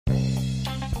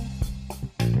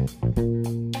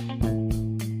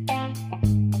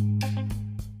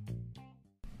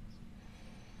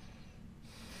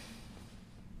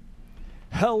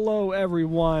Hello,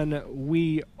 everyone.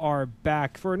 We are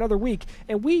back for another week,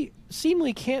 and we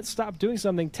seemingly can't stop doing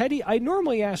something. Teddy, I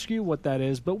normally ask you what that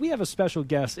is, but we have a special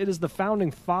guest. It is the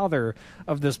founding father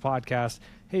of this podcast.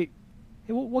 Hey,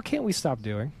 what can't we stop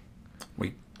doing?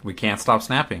 We can't stop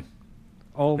snapping.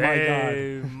 Oh, my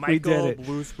God. Michael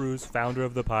Blue Spruce, founder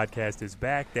of the podcast, is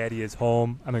back. Daddy is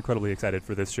home. I'm incredibly excited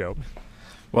for this show.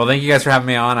 Well, thank you guys for having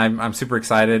me on. I'm super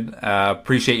excited.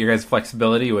 Appreciate your guys'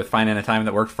 flexibility with finding a time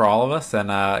that worked for all of us, and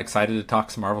excited to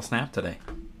talk some Marvel Snap today.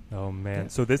 Oh, man.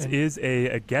 So this is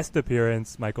a guest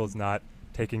appearance. Michael's not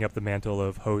taking up the mantle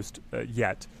of host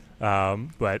yet,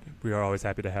 but we are always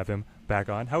happy to have him back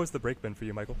on. How has the break been for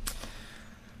you, Michael?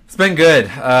 It's been good.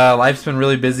 Life's been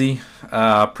really busy,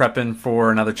 prepping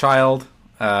for another child,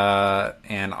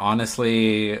 and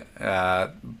honestly,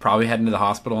 probably heading to the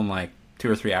hospital in like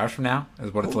 2 or 3 hours from now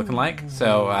is what it's looking like.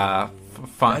 So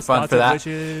fun for that.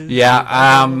 Wishes.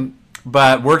 Yeah.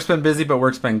 But work's been busy, but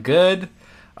work's been good.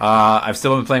 I've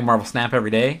still been playing Marvel Snap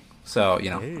every day, so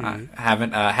I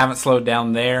haven't slowed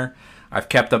down there. I've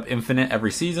kept up Infinite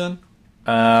every season.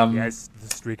 Yes,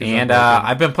 the streak is and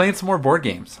I've been playing some more board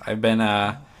games. I've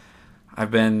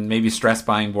been maybe stress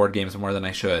buying board games more than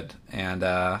I should, and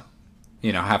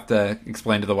have to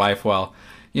explain to the wife, well,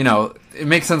 it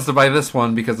makes sense to buy this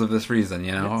one because of this reason,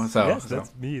 Yes, So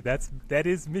that's me. That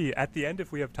is me. At the end,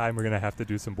 if we have time, we're gonna have to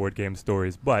do some board game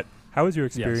stories. But how has your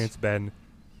experience been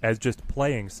as just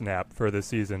playing Snap for this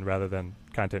season rather than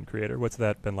content creator? What's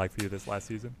that been like for you this last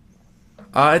season?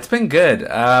 It's been good.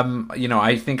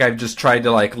 I think I've just tried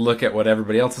to look at what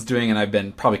everybody else is doing, and I've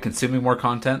been probably consuming more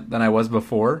content than I was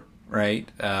before, right?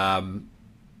 And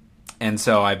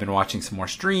so I've been watching some more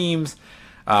streams.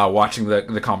 Watching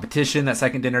the competition that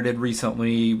Second Dinner did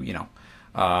recently,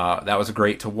 that was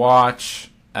great to watch.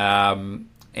 And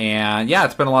yeah,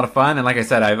 it's been a lot of fun. And like I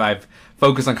said, I've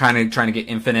focused on kind of trying to get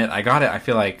Infinite. I got it, I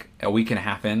feel like, a week and a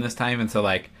half in this time. And so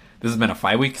this has been a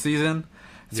 5-week season.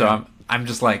 So yeah. I'm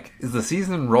just like, is the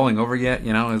season rolling over yet?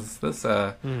 Is this,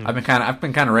 I've been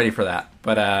kind of ready for that.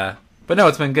 But no,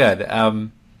 it's been good.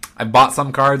 I bought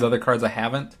some cards, other cards I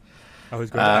haven't. I was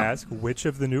going to ask, which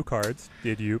of the new cards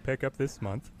did you pick up this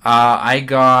month? I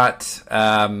got,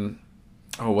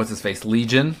 what's his face?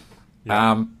 Legion.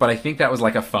 Yeah. But I think that was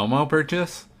like a FOMO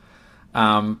purchase.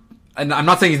 And I'm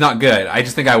not saying he's not good. I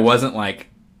just think I wasn't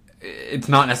it's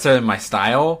not necessarily my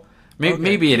style.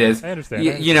 Maybe it is. I understand.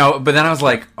 But then I was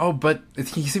like, but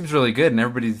he seems really good and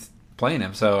everybody's playing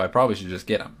him, so I probably should just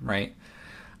get him, right?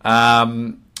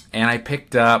 And I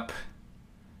picked up,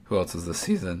 who else is this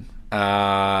season?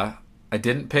 I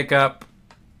didn't pick up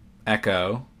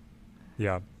Echo.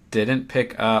 Yeah. Didn't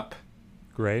pick up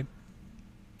Gray.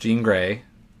 Jean Grey.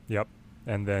 Yep.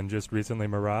 And then just recently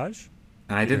Mirage.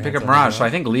 And I didn't pick up Mirage, so I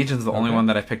think Legion's the only one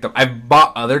that I picked up. I've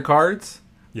bought other cards,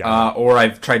 or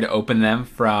I've tried to open them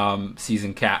from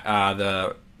season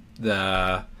the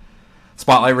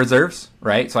Spotlight Reserves,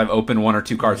 right? So I've opened 1 or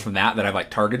 2 cards from that I've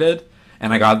targeted,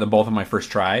 and I got them both on my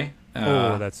first try.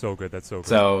 That's so good. That's so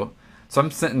good. So I'm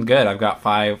sitting good. I've got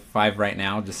five right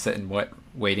now, just sitting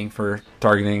waiting for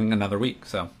targeting another week.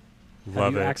 So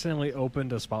have you accidentally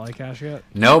opened a Spotlight Cache yet?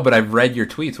 No, but I've read your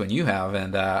tweets when you have,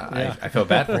 and I feel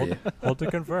bad for you. Hold to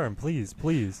confirm, please.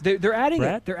 They're adding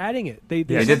Brad? it. They're adding it. They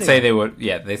did say they would.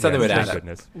 Yeah, they said they would add it.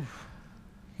 Goodness.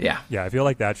 Yeah. Yeah, I feel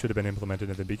like that should have been implemented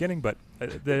in the beginning, but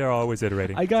they are always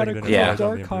iterating. I got a cool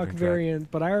Darkhawk variant,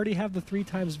 but I already have the 3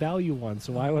 times value one,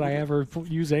 so why would I ever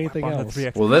use anything else?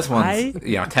 Well, this one's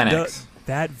 10x.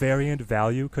 That variant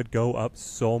value could go up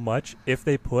so much if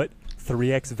they put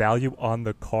 3x value on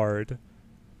the card.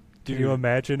 Dude, can you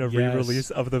imagine a re-release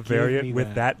of the variant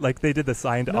with that? Like they did the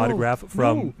signed autograph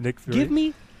from Nick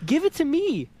Fury. Give it to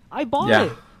me. I bought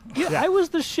it. I was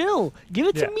the shill. Give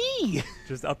it to me.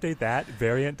 Just update that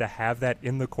variant to have that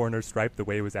in the corner stripe the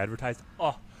way it was advertised.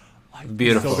 Oh,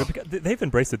 beautiful. So they've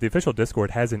embraced it. The official Discord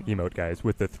has an emote, guys,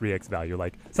 with the 3x value.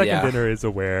 Second Dinner is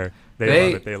aware.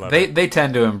 They love it. They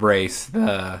tend to embrace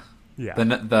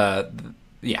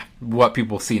what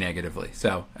people see negatively.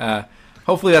 So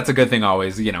hopefully that's a good thing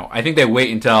always. I think they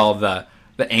wait until the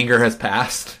anger has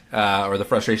passed or the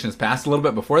frustration has passed a little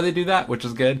bit before they do that, which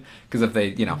is good. Because if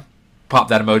they, pop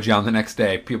that emoji on the next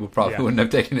day, people probably wouldn't have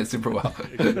taken it super well.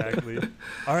 Exactly.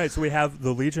 All right, so we have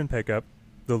the Legion pickup.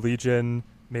 The Legion,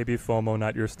 maybe FOMO,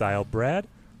 not your style. Brad,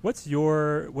 what's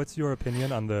your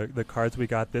opinion on the cards we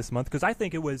got this month? Because I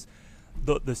think it was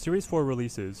the Series 4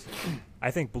 releases, I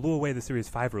think, blew away the Series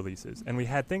 5 releases. And we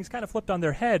had things kind of flipped on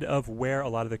their head of where a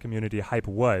lot of the community hype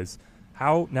was.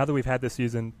 Now that we've had this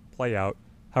season play out,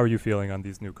 How are you feeling on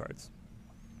these new cards?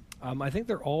 I think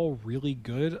they're all really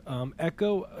good.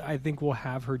 Echo, I think, will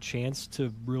have her chance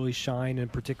to really shine in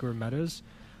particular metas.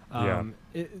 She's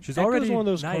Echo's already one of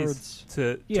those nice cards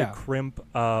to crimp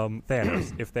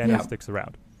Thanos if Thanos Yeah. sticks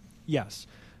around. Yes,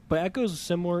 but Echo's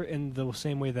similar in the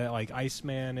same way that like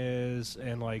Iceman is,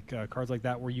 and like cards like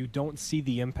that, where you don't see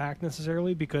the impact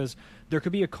necessarily, because there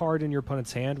could be a card in your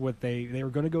opponent's hand with they were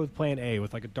going to go with Plan A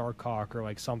with like a Dark Hawk or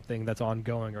like something that's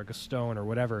ongoing or like a stone or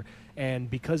whatever, and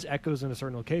because Echo's in a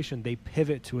certain location, they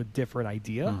pivot to a different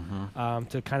idea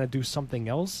to kind of do something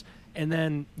else, and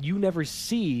then you never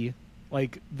see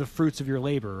like the fruits of your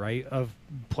labor, right, of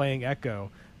playing Echo,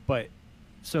 but.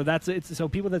 So so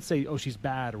people that say, oh, she's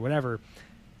bad or whatever,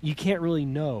 you can't really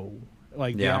know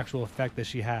like the actual effect that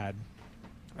she had.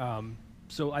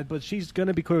 But she's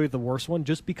gonna be clearly the worst one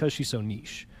just because she's so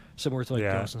niche, similar to like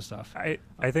Ghost and stuff.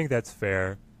 I think that's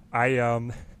fair. I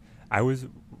was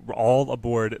all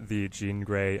aboard the Jean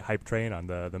Grey hype train on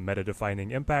the meta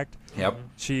defining impact. Yep.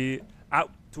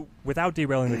 Without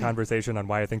derailing the conversation on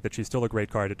why I think that she's still a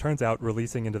great card, it turns out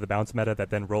releasing into the bounce meta that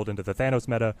then rolled into the Thanos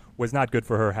meta was not good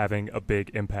for her having a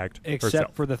big impact Except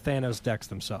herself. for the Thanos decks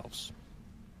themselves.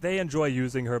 They enjoy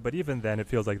using her, but even then it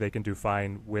feels like they can do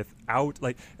fine without...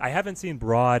 Like, I haven't seen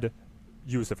broad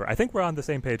use of her. I think we're on the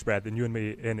same page, Brad, than you and me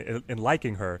in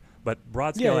liking her, but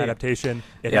broad scale adaptation,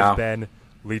 it has been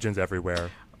legions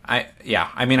everywhere.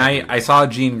 I saw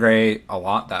Jean Grey a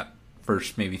lot that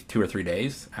first maybe 2 or 3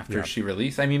 days after she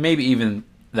released. I mean, maybe even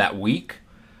that week,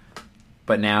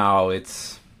 but now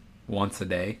it's once a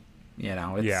day. You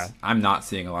know, I'm not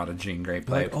seeing a lot of Jean Grey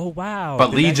play. Like, oh wow! But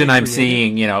Legion, I'm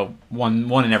seeing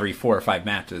one in every 4 or 5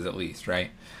 matches at least, right?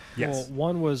 Yes. Well,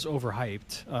 one was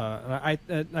overhyped.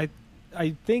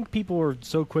 I think people are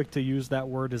so quick to use that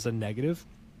word as a negative,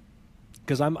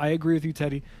 because I agree with you,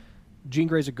 Teddy. Jean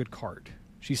Grey's a good card.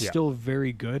 She's still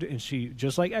very good, and she,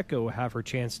 just like Echo, will have her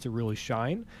chance to really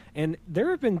shine. And there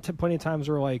have been plenty of times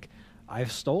where, like,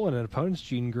 I've stolen an opponent's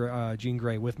Jean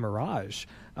Grey with Mirage,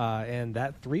 and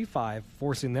that 3/5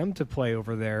 forcing them to play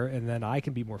over there, and then I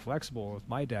can be more flexible with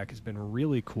my deck has been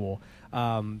really cool.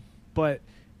 But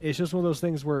it's just one of those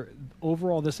things where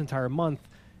overall this entire month,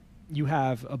 you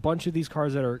have a bunch of these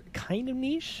cards that are kind of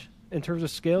niche in terms of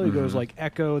scale. It goes like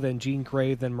Echo, then Jean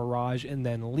Grey, then Mirage, and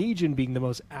then Legion being the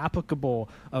most applicable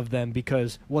of them,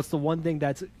 because what's the one thing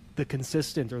that's the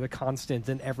consistent or the constant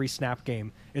in every Snap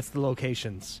game? It's the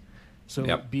locations.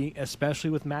 So being, especially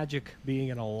with Magic being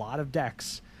in a lot of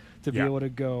decks, to be able to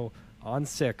go on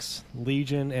 6,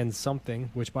 Legion and something,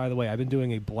 which, by the way, I've been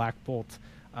doing a Black Bolt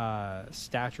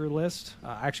stature list.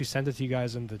 I actually sent it to you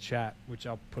guys in the chat, which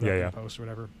I'll put up in the post or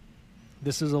whatever.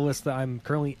 This is a list that I'm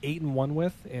currently 8-1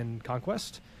 with in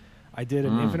Conquest. I did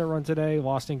an Infinite run today,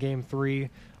 lost in Game 3.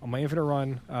 On my Infinite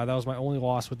run, that was my only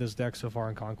loss with this deck so far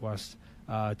in Conquest,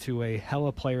 to a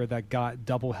Hela player that got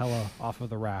double Hela off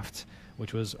of the raft,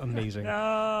 which was amazing.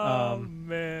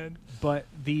 Man. But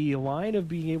the line of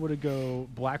being able to go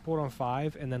Black Bolt on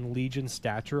 5 and then Legion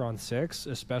Stature on 6,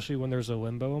 especially when there's a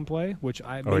Limbo in play, which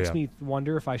makes me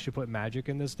wonder if I should put Magic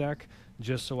in this deck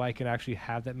just so I can actually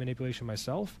have that manipulation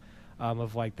myself.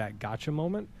 Of like that gotcha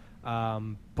moment,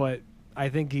 but I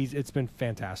think it's been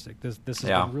fantastic. This has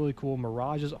been really cool.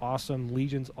 Mirage is awesome.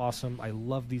 Legion's awesome. I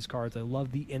love these cards. I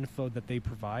love the info that they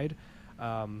provide.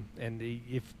 And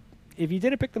if you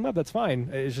didn't pick them up, that's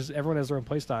fine. It's just everyone has their own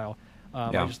play style.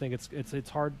 I just think it's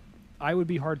hard. I would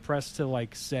be hard pressed to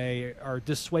like say or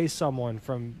dissuade someone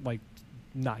from like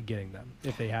not getting them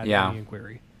if they had any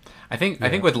inquiry. I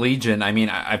think with Legion, I mean,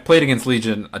 I've played against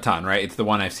Legion a ton, right? It's the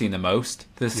one I've seen the most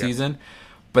this season,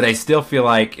 but I still feel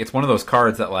like it's one of those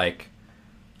cards that like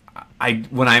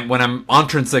when I'm on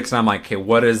turn 6 and I'm like, okay,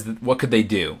 what could they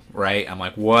do, right? I'm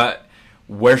like,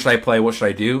 where should I play? What should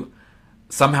I do?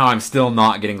 Somehow I'm still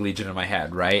not getting Legion in my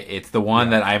head, right? It's the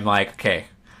one that I'm like, okay,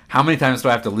 how many times do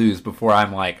I have to lose before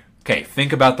I'm like, okay,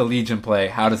 think about the Legion play.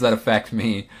 How does that affect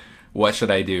me? What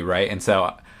should I do, right? And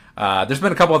so there's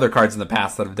been a couple other cards in the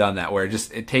past that have done that, where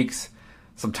it takes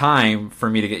some time for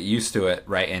me to get used to it,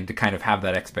 right, and to kind of have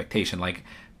that expectation. Like,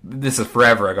 this is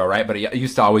forever ago, right, but it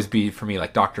used to always be for me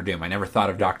like Doctor Doom. I never thought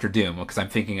of Doctor Doom because I'm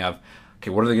thinking of, okay,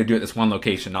 what are they going to do at this one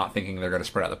location, not thinking they're going to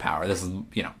spread out the power. This is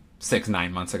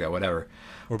 6-9 months ago, whatever.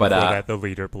 Or before that, the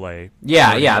leader play.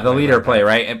 The leader play,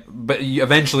 right? But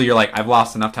eventually you're like, I've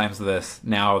lost enough times to this.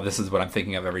 Now this is what I'm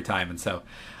thinking of every time, and so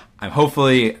I'm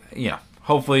hopefully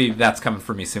that's coming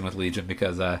for me soon with Legion,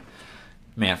 because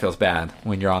man, it feels bad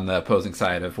when you're on the opposing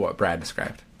side of what Brad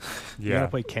described. You gotta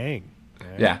play Kang.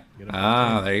 There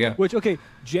you go. Which, okay,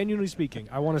 genuinely speaking,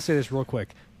 I want to say this real quick.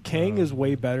 Kang is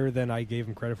way better than I gave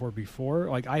him credit for before.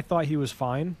 Like, I thought he was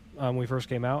fine when he first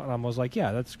came out, and I was like,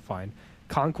 yeah, that's fine.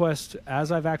 Conquest,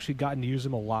 as I've actually gotten to use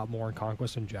him a lot more in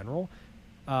Conquest in general,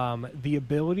 the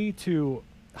ability to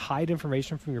hide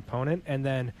information from your opponent and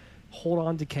then hold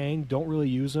on to Kang, don't really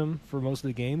use him for most of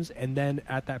the games, and then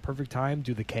at that perfect time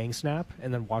do the Kang snap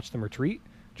and then watch them retreat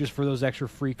just for those extra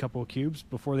free couple of cubes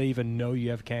before they even know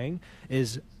you have Kang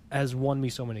has won me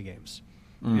so many games.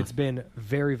 It's been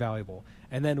very valuable.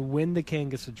 And then when the Kang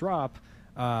gets to drop,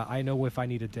 I know if I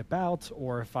need to dip out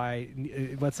or if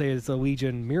let's say it's a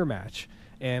Legion mirror match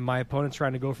and my opponent's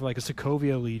trying to go for like a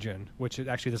Sokovia Legion, which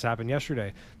actually this happened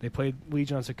yesterday. They played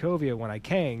Legion on Sokovia when I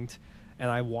Kanged, and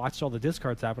I watched all the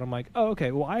discards happen. I'm like, oh,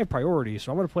 okay, well, I have priority,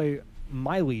 so I'm going to play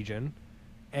my Legion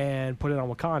and put it on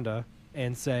Wakanda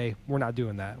and say, we're not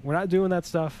doing that. We're not doing that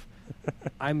stuff.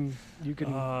 You can get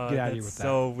out of here with that. That's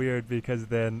so weird because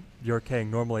then your Kang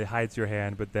normally hides your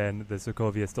hand, but then the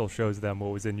Sokovia still shows them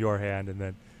what was in your hand, and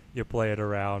then you play it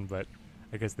around, but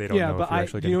I guess they don't know if you're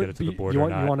actually going to get it to the board or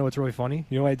not. You want to know what's really funny?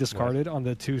 You know what I discarded on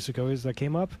the 2 Sokovias that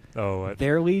came up? Oh, what?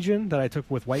 Their Legion that I took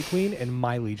with White Queen and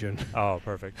my Legion. Oh,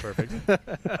 perfect.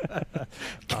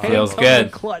 Feels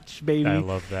good. Clutch, baby. I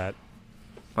love that.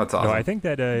 That's awesome. No, I think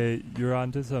that you're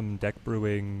onto some deck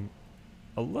brewing,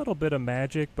 a little bit of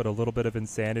magic, but a little bit of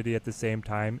insanity at the same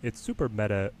time. It's super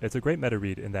meta. It's a great meta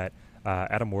read in that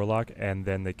Adam Warlock and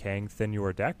then the Kang thin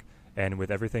your deck, and with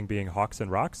everything being Hawks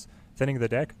and Rocks, thinning the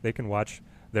deck, they can watch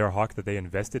their Hawk that they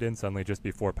invested in suddenly just be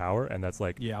 4 power, and that's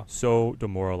like so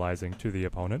demoralizing to the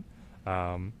opponent.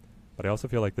 But I also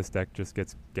feel like this deck just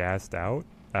gets gassed out.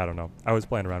 I don't know. I was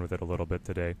playing around with it a little bit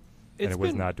today, and it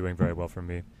was not doing very well for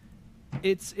me.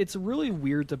 It's really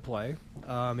weird to play.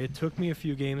 It took me a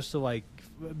few games to like.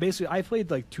 Basically, I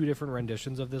played like 2 different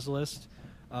renditions of this list,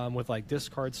 with like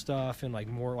discard stuff and like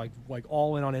more like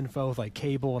all in on info with like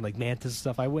Cable and like Mantis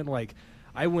stuff. I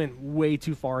went way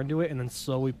too far into it and then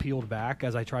slowly peeled back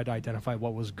as I tried to identify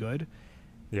what was good.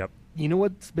 Yep. You know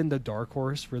what's been the dark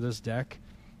horse for this deck?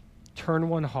 Turn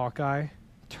 1 Hawkeye,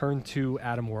 turn 2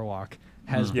 Adam Warlock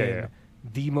has been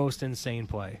the most insane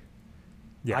play.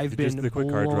 Yeah, I've been the quick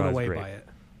card blown draw is away great. by it.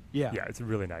 Yeah, it's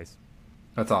really nice.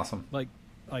 That's awesome.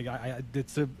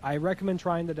 I recommend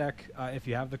trying the deck if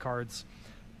you have the cards.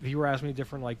 If you were asking me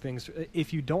different like things,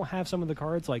 if you don't have some of the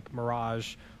cards like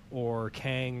Mirage or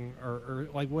Kang or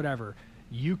like whatever,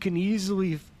 you can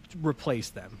easily replace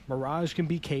them. Mirage can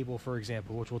be Cable, for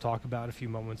example, which we'll talk about in a few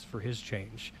moments for his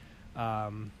change.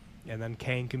 And then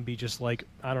Kang can be just like,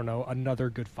 I don't know,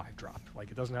 another good 5-drop. Like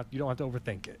you don't have to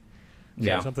overthink it.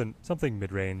 Yeah, something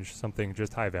mid-range, something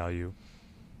just high value.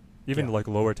 Even like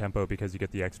lower tempo because you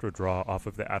get the extra draw off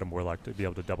of the Adam Warlock to be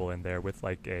able to double in there with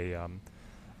like a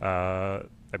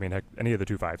heck, any of the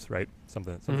 2/5s, right?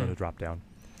 Something to drop down.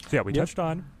 So yeah, we touched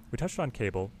on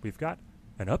Cable. We've got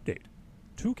an update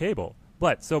to Cable.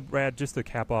 But so Brad, just to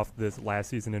cap off this last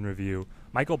season in review,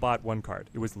 Michael bought 1 card.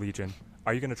 It was Legion.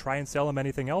 Are you going to try and sell him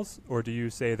anything else, or do you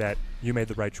say that you made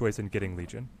the right choice in getting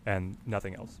Legion and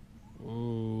nothing else?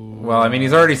 Ooh. Well, I mean,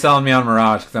 he's already selling me on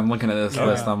Mirage because I'm looking at this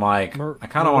list. I'm like, I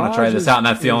kind of want to try this out, and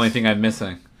that's the only thing I'm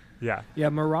missing. Yeah,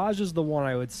 Mirage is the one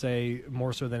I would say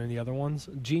more so than any other ones.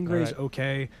 Jean Grey's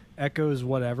okay, Echo's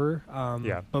whatever.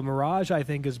 But Mirage I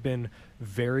think has been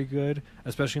very good,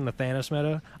 especially in the Thanos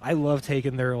meta. I love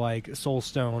taking their like Soul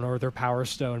Stone or their Power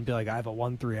Stone and be like, I have a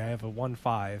 1/3, I have a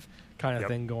 1/5 kind of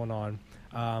thing going on.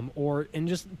 And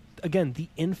just again the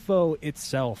info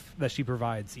itself that she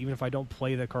provides, even if I don't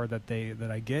play the card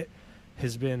that I get,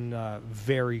 has been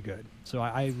very good. So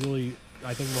I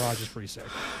think Mirage is pretty sick.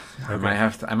 I might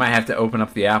have to open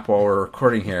up the app while we're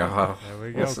recording here. There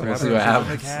we go. We'll see what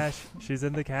happens. She's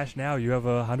in the cache now. You have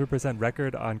a 100%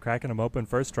 record on cracking them open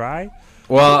first try.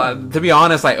 Well, to be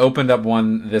honest, I opened up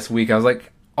one this week. I was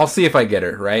like, I'll see if I get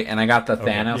her right, and I got the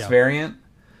Thanos variant,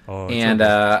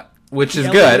 which is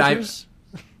good. I'm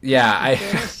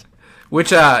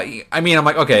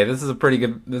like, okay, this is a pretty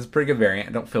good variant.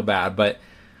 I don't feel bad, but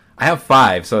I have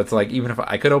 5, so it's like even if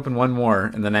I could open one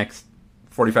more in the next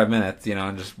 45 minutes,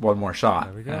 and just one more shot.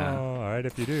 There we go. All right,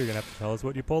 if you do, you're gonna have to tell us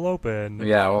what you pull open.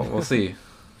 Yeah, we'll see.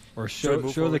 Or show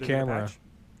the camera.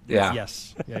 Yeah.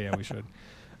 Yes. Yeah, we should.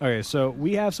 Okay, so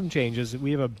we have some changes.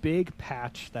 We have a big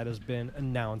patch that has been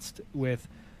announced with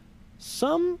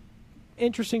some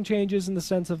interesting changes in the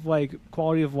sense of like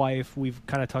quality of life. We've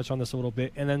kind of touched on this a little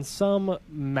bit, and then some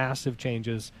massive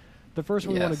changes. The first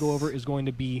one we want to go over is going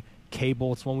to be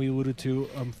Cable. It's one we alluded to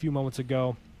a few moments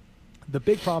ago. The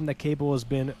big problem that Cable has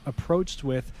been approached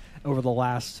with over the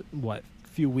last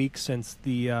few weeks since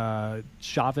the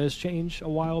Chavez change a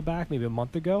while back, maybe a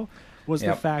month ago, was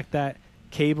the fact that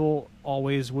Cable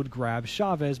always would grab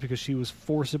Chavez because she was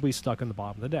forcibly stuck in the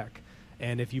bottom of the deck.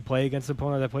 And if you play against an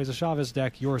opponent that plays a Chavez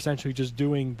deck, you're essentially just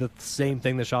doing the same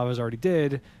thing that Chavez already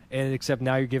did, and except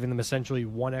now you're giving them essentially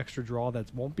one extra draw that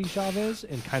won't be Chavez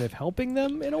and kind of helping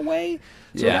them in a way.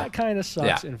 So that kind of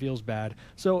sucks and feels bad.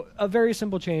 So a very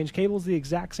simple change. Cable's the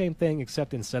exact same thing,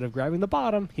 except instead of grabbing the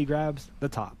bottom, he grabs the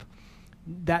top.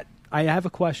 That I have a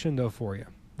question, though, for you.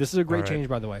 This is a great change,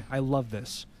 by the way. I love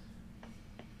this.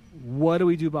 What do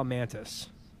we do about Mantis?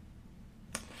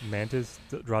 Mantis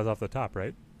draws off the top,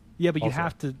 right? Yeah, but you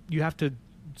have to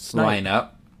snipe. Line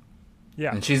up.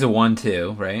 Yeah. And she's a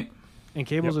 1/2, right? And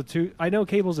Cable's a 2. I know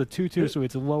Cable's a 2/2, so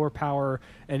it's a lower power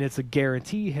and it's a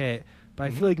guarantee hit. But I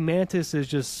feel like Mantis is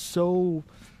just so.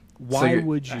 Why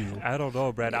would you? I don't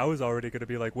know, Brad. I was already going to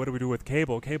be like, what do we do with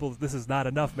Cable? Cable, this is not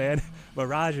enough, man.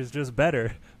 Mirage is just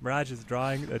better. Mirage is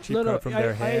drawing a cheap card from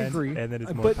their hand, I agree. and then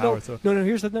it's more power. No,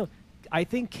 here's the no. I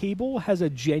think Cable has a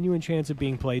genuine chance of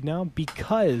being played now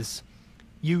because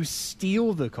you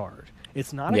steal the card.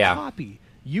 It's not a copy.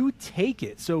 You take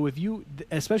it. So if you,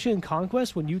 especially in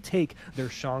Conquest, when you take their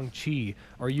Shang-Chi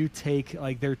or you take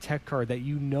like their tech card that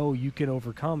you know you can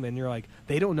overcome, and you're like,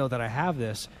 they don't know that I have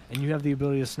this, and you have the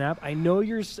ability to snap. I know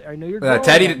you're.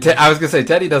 Teddy. I was gonna say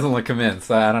Teddy doesn't look convinced.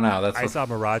 I don't know. I saw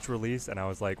Mirage release, and I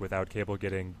was like, without Cable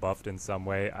getting buffed in some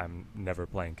way, I'm never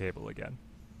playing Cable again.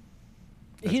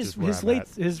 His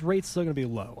rate's still going to be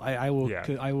low. I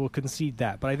will concede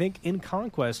that. But I think in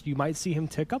Conquest you might see him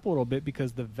tick up a little bit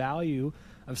because the value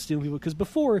of stealing people. Because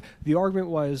before the argument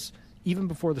was, even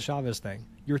before the Chavez thing,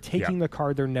 you're taking the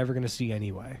card they're never going to see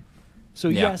anyway. So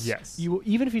yes, you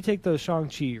even if you take the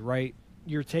Shang-Chi, right,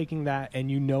 you're taking that and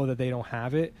you know that they don't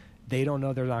have it. They don't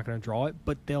know they're not going to draw it,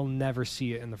 but they'll never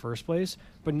see it in the first place.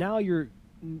 But now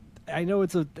I know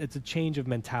it's a change of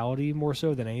mentality more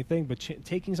so than anything, but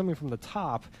taking something from the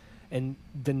top and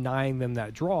denying them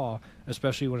that draw,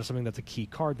 especially when it's something that's a key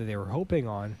card that they were hoping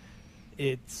on,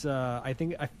 it's I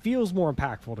think it feels more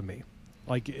impactful to me,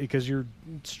 like because you're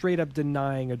straight up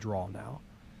denying a draw now.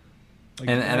 Like,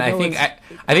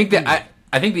 I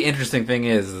think the interesting thing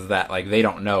is that like they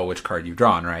don't know which card you've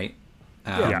drawn, right?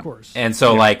 Of course. And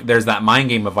so like there's that mind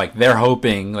game of like they're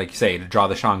hoping, like you say, to draw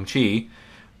the Shang-Chi,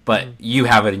 but you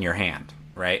have it in your hand,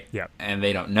 right? Yeah. And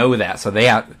they don't know that, so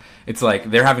it's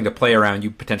like they're having to play around you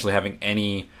potentially having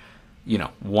any,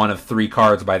 one of 3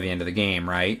 cards by the end of the game,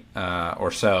 right?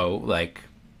 Or so, like,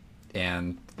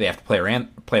 and they have to play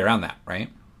around that, right?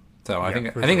 So I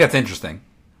think that's interesting.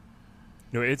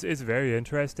 No, it's very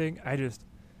interesting.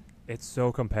 It's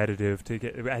so competitive to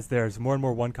get, as there's more and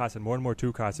more 1 cost and more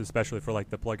 2 costs, especially for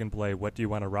like the plug and play. What do you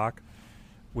want to rock?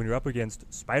 When you're up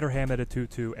against Spider-Ham at a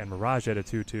 2/2 and Mirage at a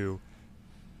 2/2,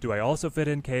 do I also fit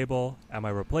in Cable? Am I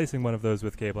replacing one of those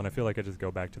with Cable? And I feel like I just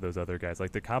go back to those other guys.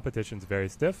 Like the competition's very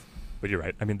stiff, but you're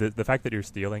right. I mean, the fact that you're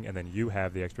stealing and then you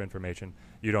have the extra information,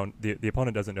 the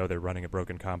opponent doesn't know they're running a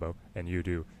broken combo, and you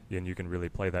do, and you can really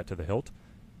play that to the hilt.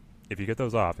 If you get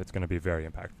those off, it's going to be very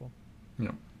impactful.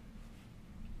 Yeah.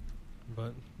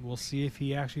 But we'll see if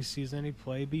he actually sees any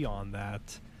play beyond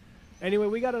that. Anyway,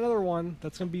 we got another one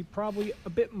that's going to be probably a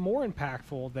bit more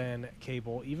impactful than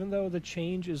Cable, even though the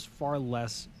change is far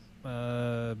less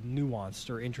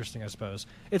nuanced or interesting, I suppose.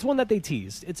 It's one that they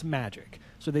teased. It's Magic.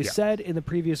 So they said in the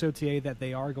previous OTA that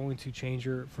they are going to change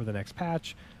her for the next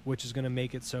patch, which is going to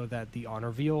make it so that the on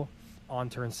reveal on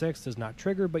turn 6 does not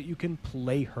trigger, but you can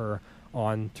play her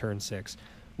on turn 6,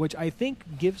 which I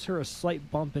think gives her a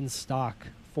slight bump in stock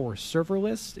for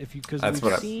serverless.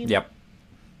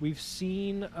 We've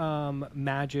seen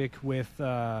Magic with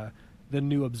the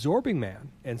new Absorbing Man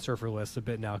and Surferless a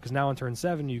bit now, because now on turn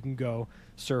 7 you can go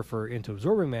Surfer into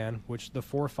Absorbing Man, which the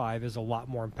 4/5 is a lot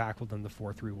more impactful than the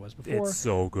 4/3 was before. It's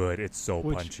so good. It's so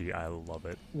punchy. I love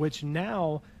it. Which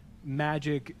now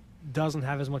Magic doesn't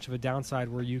have as much of a downside,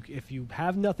 where if you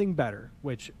have nothing better,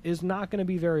 which is not going to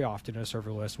be very often in a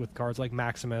Surferless with cards like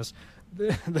Maximus,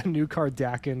 the new card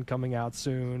Dakin coming out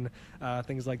soon,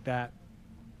 things like that.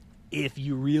 If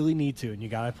you really need to, and you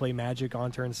got to play Magic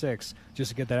on turn 6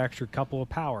 just to get that extra couple of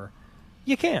power,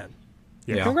 you can.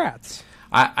 Yeah. Congrats.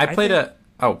 I played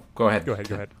Oh, go ahead. Go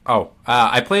ahead. Oh,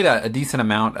 I played a decent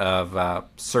amount of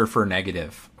Surfer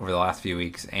Negative over the last few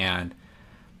weeks, and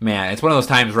man, it's one of those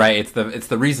times, right? It's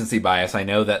the recency bias. I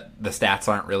know that the stats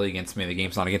aren't really against me, the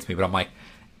game's not against me, but I'm like,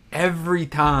 every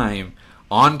time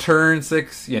on turn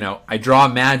 6, I draw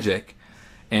Magic,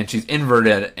 and she's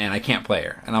inverted, and I can't play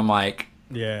her, and I'm like,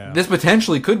 yeah, this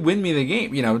potentially could win me the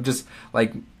game. Just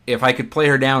like if I could play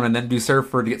her down and then do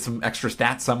Surfer to get some extra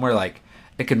stats somewhere, like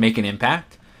it could make an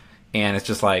impact. And it's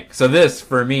just like, so this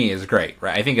for me is great,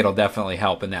 right? I think it'll definitely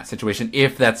help in that situation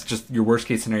if that's just your worst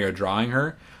case scenario, drawing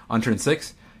her on turn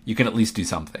 6, you can at least do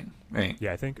something, right?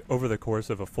 Yeah, I think over the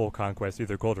course of a full conquest,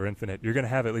 either gold or infinite, you're going to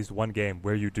have at least one game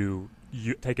where you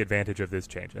take advantage of this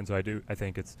change. And so I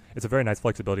think it's a very nice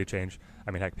flexibility change.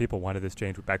 I mean, heck, people wanted this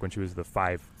change back when she was the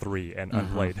 5/3 and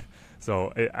unplayed.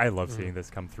 So I love seeing this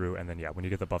come through. And then, yeah, when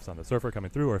you get the buffs on the Surfer coming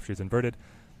through, or if she's inverted,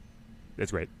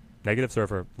 it's great. Negative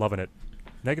Surfer, loving it.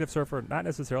 Negative Surfer, not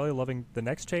necessarily loving the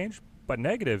next change, but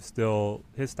Negative still,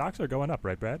 his stocks are going up,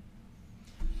 right, Brad?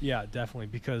 Yeah, definitely,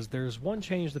 because there's one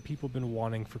change that people have been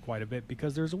wanting for quite a bit,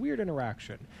 because there's a weird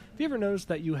interaction. Have you ever noticed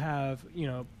that you have,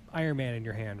 Iron Man in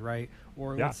your hand, right?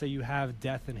 Or let's say you have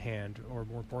Death in hand, or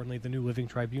more importantly, the new Living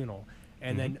Tribunal,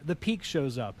 and then the peak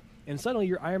shows up, and suddenly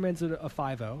your Iron Man's a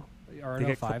 5/0, or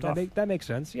an 05. That makes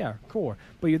sense. Yeah, cool.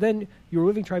 But your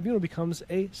Living Tribunal becomes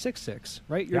a 6/6,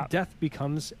 right? Your Death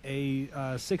becomes a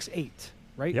 6/8,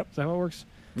 right? Yep. Is that how it works?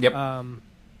 Yep.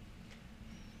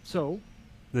 So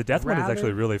the Death one is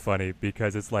actually really funny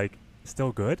because it's like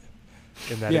still good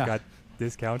in that it got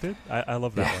discounted. I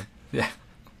love that one. Yeah.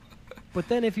 But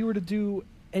then if you were to do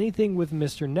anything with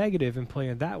Mr. Negative and play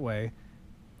it that way,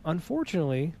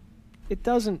 unfortunately, it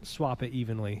doesn't swap it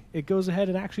evenly. It goes ahead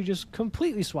and actually just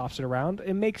completely swaps it around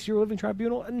and makes your Living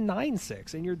Tribunal a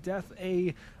 9/6 and your Death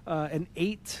an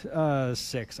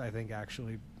 8/6, I think,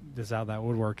 actually, is how that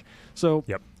would work. So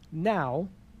now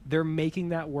they're making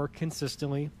that work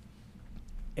consistently,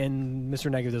 and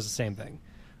Mr. Negative does the same thing.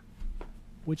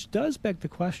 Which does beg the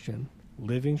question,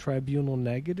 Living Tribunal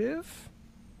Negative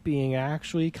being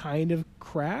actually kind of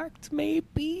cracked,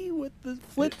 maybe, with the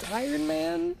flipped Iron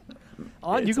Man?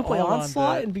 You can play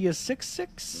Onslaught and be a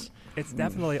 6/6? It's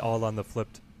definitely all on the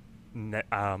flipped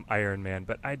Iron Man,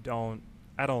 but I don't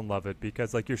love it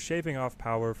because like you're shaving off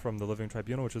power from the Living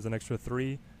Tribunal, which is an extra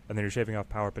 3, and then you're shaving off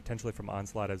power potentially from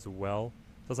Onslaught as well.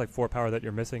 So it's like 4 power that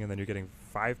you're missing, and then you're getting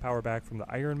 5 power back from the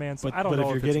Iron Man. So I don't know if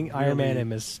you're if getting Iron Man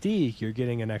and Mystique, you're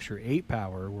getting an extra 8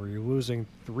 power, where you're losing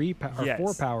 3 or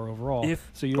 4 power overall.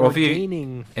 So you're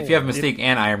gaining 4. If you have Mystique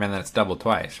and Iron Man, then it's double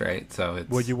twice, right? So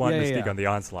it's you want Mystique on the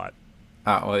Onslaught.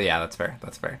 Well, yeah, that's fair.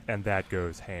 That's fair. And that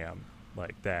goes ham.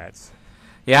 Like that's.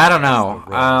 Yeah, I don't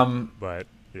know. But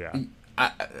yeah.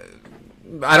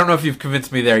 I don't know if you've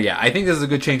convinced me there yet. I think this is a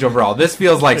good change overall. This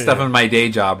feels like stuff in my day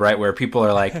job, right? Where people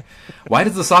are like, why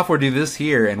does the software do this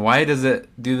here? And why does it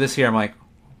do this here? I'm like,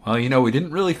 well, we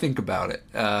didn't really think about it.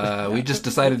 We just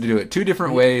decided to do it 2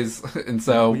 different ways. And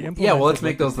so, let's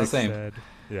make those the same.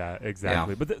 Yeah,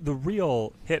 exactly. Yeah. But the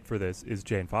real hit for this is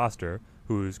Jane Foster,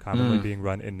 who's commonly being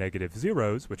run in negative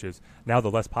zeros, which is now the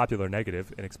less popular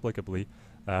negative, inexplicably,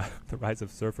 the rise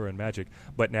of Surfer and Magic.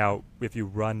 But now, if you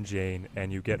run Jane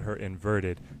and you get her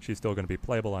inverted, she's still going to be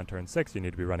playable on turn 6. You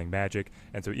need to be running Magic.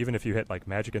 And so even if you hit like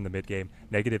Magic in the mid-game,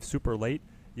 negative super late,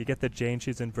 you get the Jane,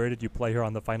 she's inverted, you play her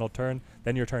on the final turn,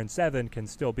 then your turn 7 can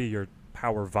still be your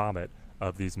power vomit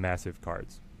of these massive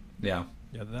cards. Yeah.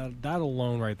 Yeah, that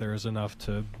alone right there is enough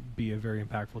to be a very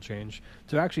impactful change.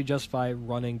 To actually justify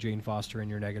running Jane Foster in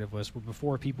your negative list, where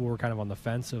before people were kind of on the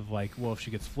fence of like, well, if she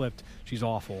gets flipped, she's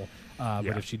awful.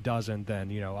 But if she doesn't,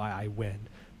 then, I win.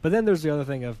 But then there's the other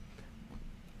thing of,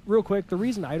 real quick, the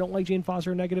reason I don't like Jane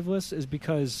Foster in negative lists is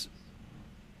because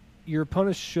your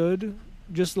opponents should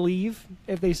just leave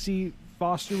if they see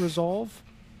Foster resolve.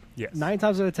 Yes. 9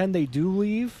 times out of 10, they do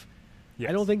leave. Yes.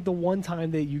 I don't think the one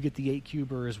time that you get the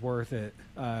 8-cuber is worth it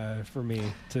for me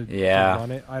to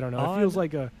run it. I don't know. It feels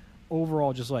like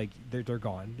overall just like they're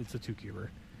gone. It's a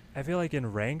 2-cuber. I feel like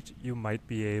in ranked, you might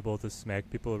be able to smack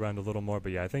people around a little more.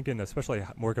 But yeah, I think in especially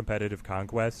more competitive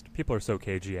Conquest, people are so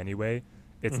cagey anyway,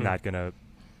 it's not going to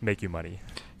make you money.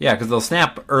 Yeah, because they'll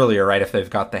snap earlier, right, if they've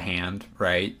got the hand,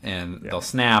 right? And they'll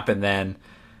snap, and then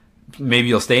maybe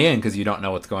you'll stay in because you don't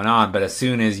know what's going on. But as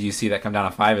soon as you see that come down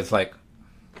to 5, it's like,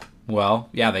 well,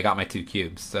 yeah, they got my 2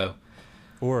 cubes. So,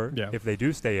 or if they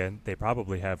do stay in, they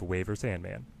probably have Wave or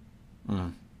Sandman,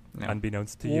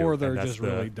 unbeknownst to you. Or they're just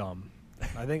really dumb.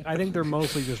 I think they're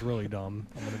mostly just really dumb.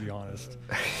 I'm going to be honest.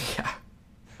 Yeah.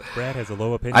 Brad has a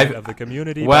low opinion of the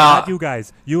community. Well, but not you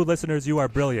guys, you listeners, you are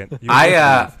brilliant.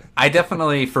 I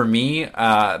definitely, for me,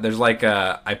 there's like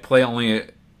I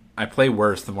play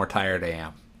worse the more tired I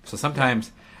am. So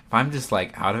sometimes if I'm just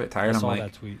like out of it, tired, I'm like,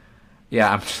 that tweet.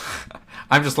 Yeah,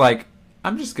 I'm just like,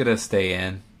 I'm just gonna stay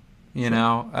in,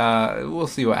 we'll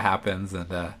see what happens, and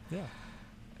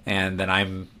then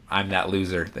I'm that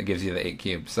loser that gives you the 8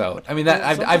 cubes. So I mean that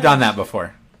I've done that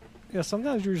before. Yeah,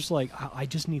 sometimes you're just like, I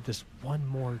just need this one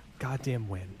more goddamn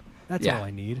win. That's all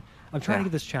I need. I'm trying to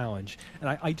get this challenge, and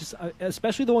I just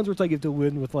especially the ones where it's like you have to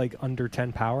win with like under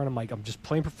 10 power, and I'm like, I'm just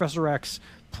playing Professor X.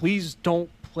 Please don't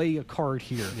play a card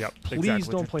here. Yep, Please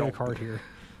don't play a card here.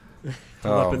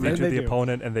 telepathy man. to They the do.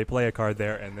 opponent, and they play a card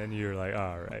there, and then you're like,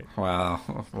 all right. Wow,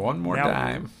 one more Now-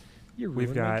 time. You're We've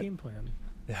ruining my got- game plan.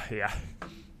 Yeah.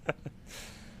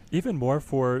 Even more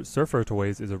for Surfer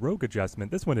Toys is a rogue adjustment.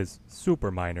 This one is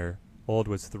super minor. Old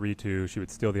was 3-2. She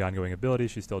would steal the ongoing ability.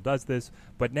 She still does this.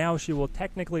 But now she will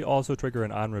technically also trigger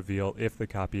an on-reveal if the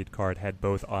copied card had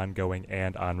both ongoing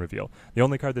and on-reveal. The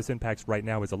only card this impacts right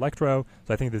now is Electro,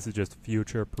 so I think this is just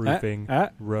future-proofing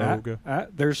rogue.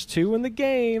 There's 2 in the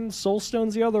game.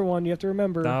 Soulstone's the other one. You have to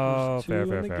remember. Oh, There's 2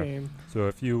 fair, in the fair. game. So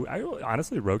if you...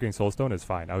 honestly, roguing Soulstone is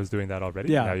fine. I was doing that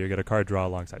already. Yeah. Now you get a card draw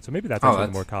alongside. So maybe that's Oh, actually the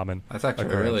that's- more common That's actually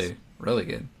occurrence. really, really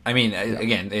good. I mean,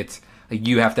 again, it's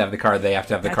you have to have the card. They have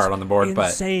to have the That's card on the board.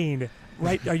 insane.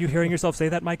 Right? Are you hearing yourself say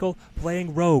that, Michael?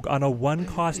 Playing Rogue on a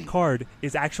one-cost card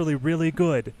is actually really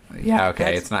good. But yeah, okay,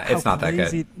 That's it's not. how It's not that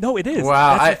crazy- good. No, it is.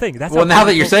 Well, That's the thing. That's well, how now that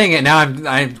crazy you're Soul- saying it, now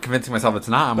I'm convincing myself it's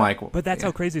not. I'm like, But that's yeah.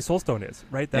 how crazy Soulstone is,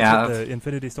 right? That's Yeah, what that's- the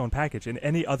Infinity Stone package. In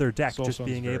any other deck, just Soulstone's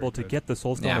being very able to good. get the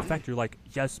Soulstone Yeah. effect, you're like,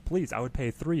 yes, please. I would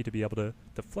pay 3 to be able to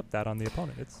flip that on the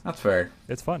opponent. That's fair.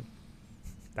 It's fun.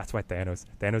 That's why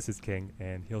Thanos is king,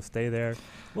 and he'll stay there.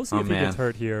 We'll see Oh, if he man. gets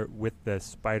hurt here with the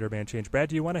Spider-Man change. Brad,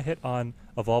 do you want to hit on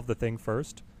Evolve the Thing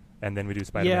first, and then we do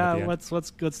Spider-Man at the Yeah, end?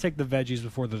 let's take the veggies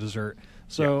before the dessert.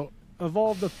 So,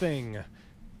 Evolve the Thing.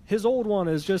 His old one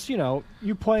is just,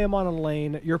 you play him on a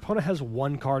lane, your opponent has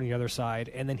 1 card on the other side,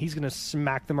 and then he's going to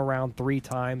smack them around 3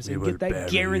 times We and will get that bury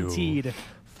guaranteed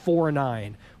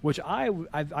 4-9, which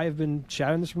I've been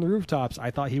shouting this from the rooftops.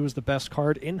 I thought he was the best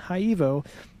card in High Evo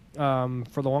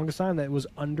for the longest time. That was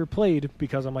underplayed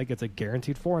because I'm like, it's a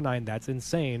guaranteed 4-9. That's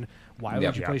insane. Why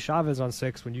would you Yeah. play Chavez on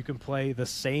 6 when you can play the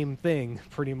same thing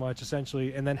pretty much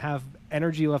essentially and then have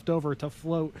energy left over to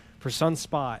float for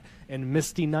Sunspot and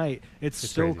Misty Knight? It's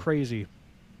so crazy.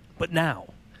 But now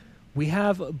we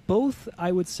have both,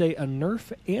 I would say, a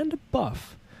nerf and a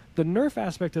buff. The nerf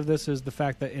aspect of this is the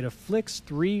fact that it afflicts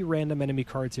 3 random enemy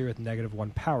cards here with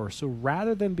 -1 power. So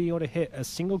rather than being able to hit a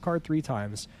single card 3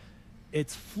 times,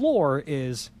 its floor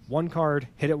is 1 card,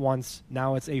 hit it once.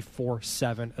 Now it's a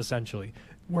 4/7 essentially.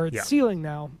 Where its ceiling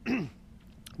now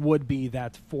would be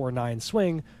that 4/9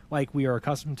 swing like we are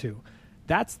accustomed to.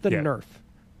 That's the nerf.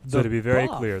 So The to be very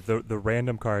buff- clear, the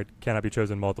random card cannot be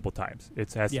chosen multiple times.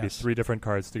 It has to be Yes. 3 different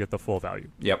cards to get the full value.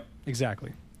 Yep.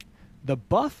 Exactly. The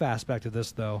buff aspect of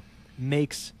this, though,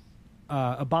 makes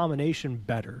Abomination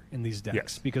better in these decks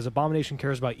Yes. because Abomination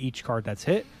cares about each card that's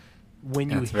hit.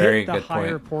 When you That's a very hit the good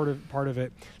higher point. part of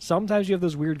it, sometimes you have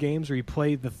those weird games where you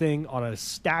play the thing on a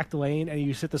stacked lane and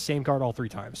you hit the same card all 3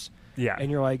 times. Yeah.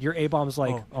 And you're like, your A-bomb's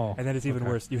like, oh. And then it's even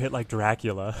okay. worse. You hit like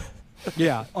Dracula.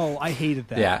 Yeah. Oh, I hated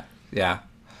that. Yeah.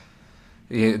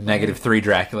 -3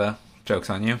 Dracula. Joke's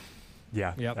on you.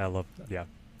 Yeah. Yep. I love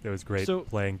it was great So-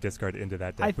 playing discard into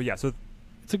that deck. But yeah, so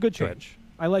It's a good Go ahead. change.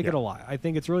 I like it Yeah. a lot. I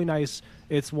think it's really nice.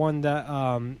 It's one that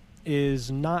is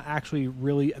not actually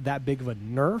really that big of a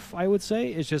nerf, I would say.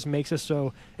 It just makes it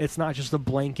so it's not just a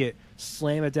blanket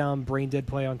slam it down, brain dead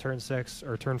play on turn 6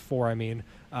 or turn 4, I mean,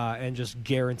 and just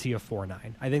guarantee a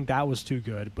 4/9. I think that was too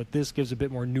good, but this gives a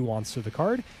bit more nuance to the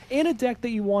card in a deck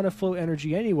that you want to float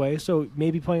energy anyway. So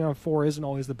maybe playing on 4 isn't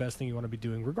always the best thing you want to be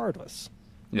doing, regardless.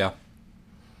 Yeah.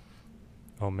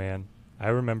 oh man, I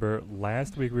remember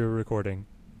last week we were recording.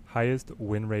 Highest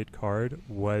win rate card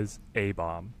was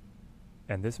A-Bomb.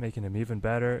 And this making him even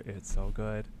better. It's so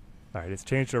good. All right, it's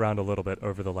changed around a little bit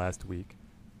over the last week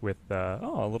with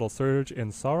a little surge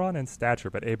in Sauron and Stature,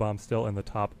 but A-Bomb still in the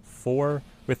top 4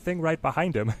 with Thing right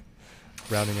behind him,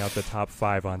 rounding out the top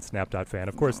 5 on Snap.fan.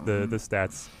 Of course, the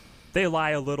stats, they lie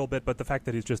a little bit, but the fact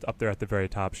that he's just up there at the very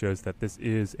top shows that this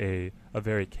is a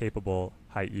very capable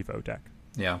high Evo deck.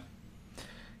 Yeah.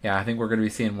 Yeah, I think we're going to be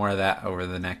seeing more of that over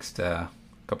the next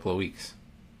couple of weeks.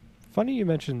 Funny you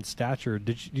mentioned Stature.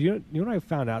 You know what I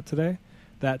found out today?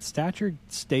 That Stature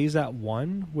stays at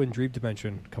 1 when Dream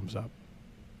Dimension comes up.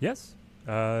 Yes.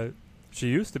 She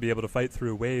used to be able to fight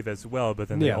through Wave as well, but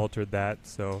then they Yeah. altered that,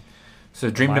 so... So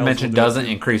Dream Miles Dimension will do it doesn't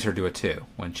too. increase her to a 2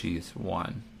 when she's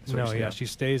 1. is what No, you're yeah, saying. she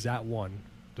stays at 1,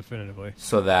 definitively.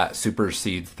 So that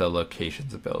supersedes the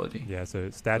locations ability. Yeah, so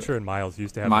Stature and Miles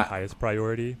used to have the highest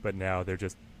priority, but now they're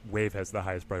just... Wave has the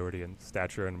highest priority, and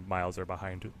Stature and Miles are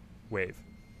behind Wave.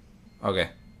 Okay.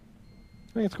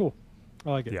 I think it's cool.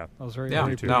 I like it. Yeah. I was very, Yeah,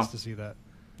 very no. pleased to see that.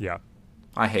 Yeah.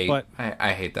 I hate But-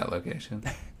 I hate that location.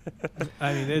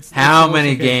 I mean, it's How it's many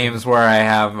location. games where I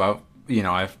have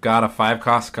I've got a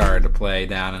 5-cost card to play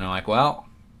down and I'm like, well,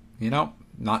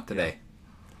 not today.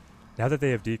 Now that they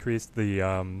have decreased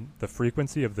the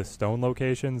frequency of the stone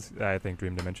locations, I think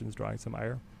Dream Dimension's drawing some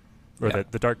ire. Or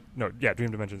Yeah.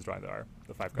 Dream Dimension's drawing the ire.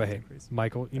 The 5 But cost hey, increase.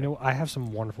 Michael, I have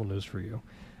some wonderful news for you.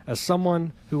 As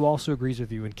someone who also agrees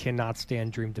with you and cannot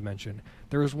stand Dream Dimension,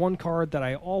 there was one card that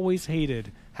I always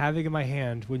hated having in my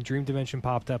hand when Dream Dimension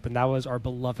popped up, and that was our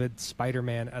beloved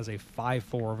Spider-Man as a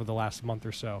 5/4 over the last month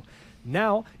or so.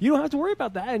 Now, you don't have to worry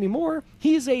about that anymore.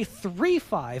 He's a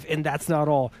 3/5, and that's not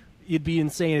all. It'd be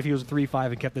insane if he was a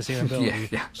 3/5 and kept the same ability.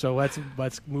 Yeah. So let's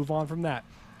move on from that.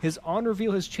 His on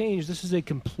reveal has changed. This is a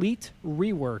complete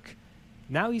rework.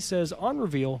 Now he says, on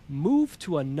reveal, move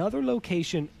to another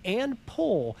location and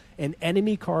pull an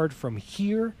enemy card from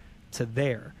here to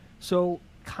there. So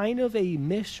kind of a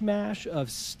mishmash of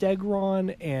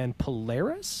Stegron and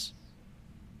Polaris?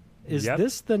 Is Yep.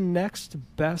 this the next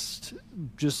best,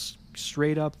 just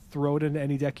straight up throw it into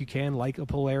any deck you can, like a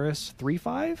Polaris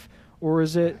 3/5? Or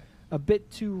is it a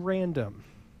bit too random?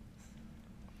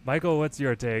 Michael, what's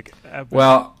your take?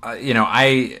 Well, when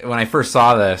I first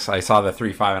saw this, I saw the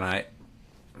 3/5, and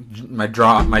my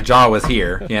jaw was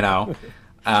here,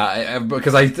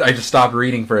 because I just stopped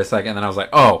reading for a second, and then I was like,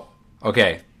 oh,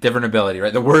 okay, different ability,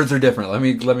 right? The words are different. Let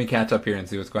me catch up here and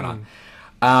see what's going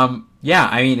on. Yeah,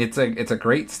 I mean, it's a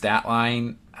great stat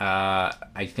line.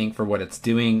 I think for what it's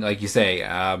doing, like you say,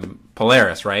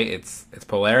 Polaris, right? It's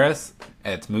Polaris.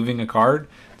 It's moving a card.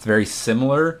 It's very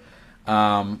similar,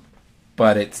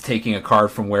 but it's taking a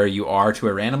card from where you are to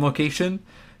a random location.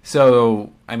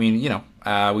 So, I mean,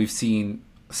 we've seen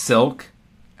Silk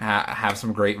have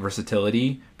some great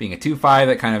versatility, being a 2/5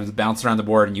 that kind of bounces around the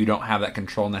board, and you don't have that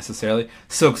control necessarily.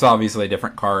 Silk's obviously a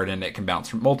different card, and it can bounce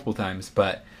from multiple times,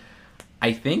 but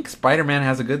I think Spider-Man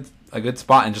has a good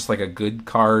spot in just like a good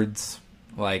cards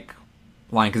like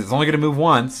line, because it's only going to move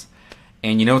once,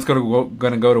 and it's going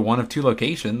to go to one of two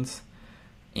locations,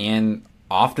 and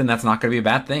often that's not going to be a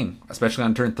bad thing, especially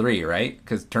on turn 3, right?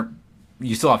 Because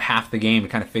you still have half the game to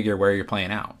kind of figure where you're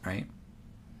playing out, right?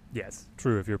 Yes,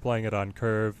 true. If you're playing it on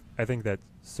curve, I think that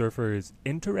Surfer is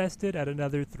interested at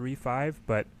another 3/5,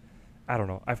 but I don't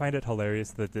know. I find it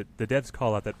hilarious that the devs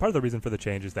call out that part of the reason for the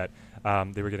change is that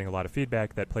they were getting a lot of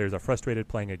feedback that players are frustrated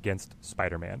playing against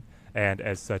Spider-Man. And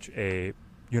as such a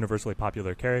universally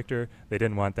popular character, they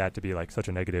didn't want that to be like such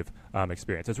a negative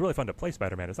experience. It's really fun to play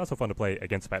Spider-Man. It's not so fun to play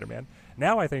against Spider-Man.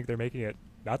 Now I think they're making it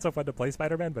not so fun to play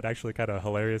Spider-Man, but actually kind of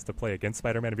hilarious to play against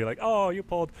Spider-Man and be like, oh, you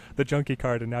pulled the junkie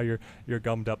card and now you're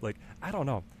gummed up. Like, I don't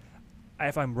know.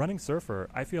 If I'm running Surfer,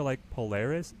 I feel like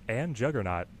Polaris and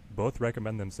Juggernaut both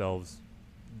recommend themselves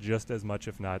just as much,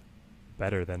 if not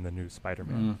better, than the new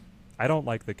Spider-Man. I don't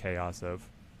like the chaos of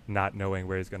not knowing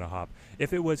where he's going to hop.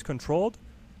 If it was controlled,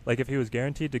 like if he was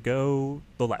guaranteed to go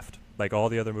the left, like all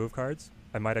the other move cards,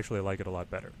 I might actually like it a lot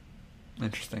better.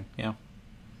 Interesting, yeah.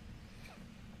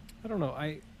 I don't know.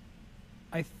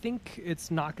 I think it's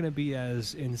not going to be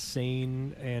as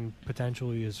insane and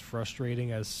potentially as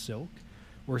frustrating as Silk,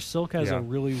 where Silk has a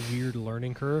really weird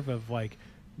learning curve of like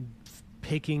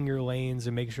picking your lanes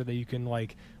and making sure that you can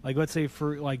like let's say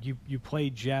for like you play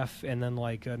Jeff and then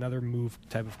like another move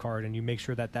type of card, and you make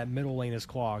sure that middle lane is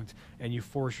clogged, and you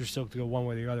force your Silk to go one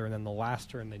way or the other, and then the last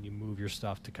turn then you move your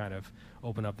stuff to kind of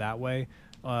open up that way.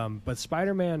 But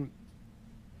Spider-Man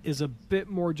is a bit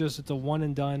more just, it's a one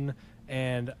and done,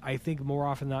 and I think more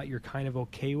often than not you're kind of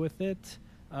okay with it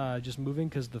just moving,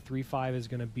 because the 3/5 is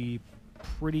going to be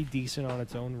pretty decent on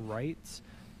its own rights.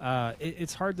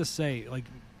 It's hard to say. Like,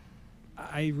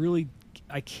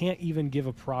 I can't even give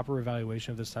a proper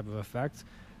evaluation of this type of effect,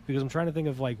 because I'm trying to think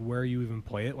of like where you even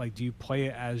play it. Like, do you play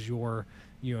it as your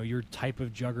type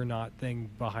of Juggernaut thing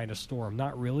behind a storm?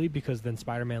 Not really, because then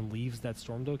Spider-Man leaves that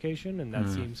stormed location, and that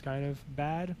seems kind of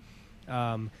bad.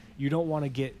 You don't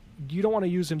want to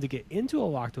use him to get into a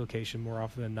locked location more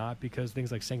often than not, because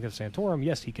things like Sanctum Sanctorum,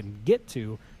 yes, he can get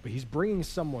to, but he's bringing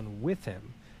someone with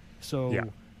him.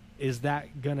 So is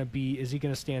he going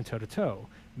to stand toe-to-toe?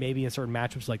 Maybe in certain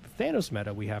matchups like the Thanos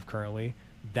meta we have currently,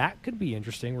 that could be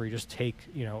interesting, where you just take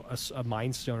a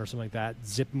Mind Stone or something like that,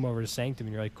 zip him over to Sanctum,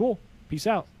 and you're like, cool, peace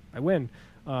out, I win.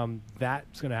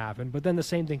 That's going to happen. But then the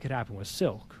same thing could happen with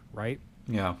Silk, right?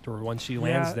 Yeah. Or once she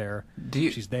lands there,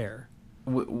 she's there.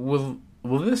 Will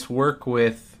this work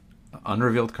with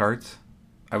unrevealed cards?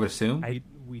 I would assume.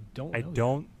 We don't. I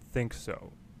don't think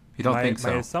so. You don't think so?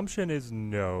 My assumption is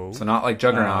no. So not like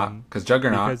Juggernaut, because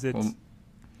Juggernaut. Because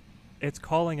it's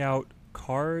calling out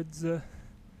cards,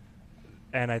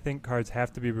 and I think cards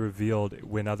have to be revealed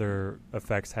when other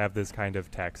effects have this kind of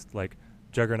text. Like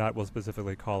Juggernaut will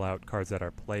specifically call out cards that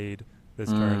are played this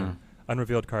turn. And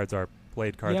unrevealed cards are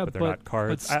played cards, but they're not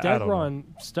cards. But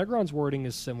Stegron's wording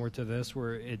is similar to this,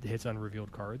 where it hits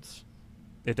unrevealed cards.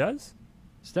 It does?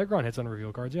 Stegron hits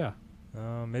unrevealed cards, yeah.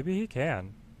 Maybe he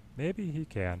can.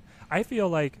 I feel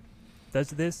like,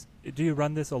 do you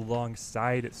run this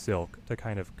alongside Silk to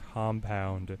kind of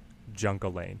compound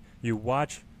Junk-a-Lane. You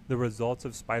watch the results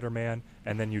of Spider-Man,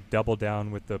 and then you double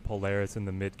down with the Polaris in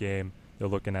the mid-game. They're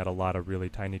looking at a lot of really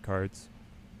tiny cards.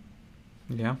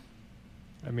 Yeah.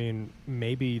 I mean,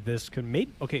 maybe this could...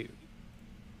 Okay,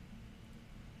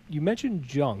 you mentioned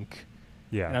junk,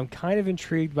 Yeah. and I'm kind of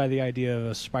intrigued by the idea of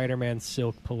a Spider-Man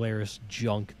Silk Polaris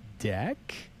junk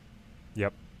deck.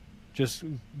 Yep. Just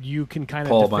you can kind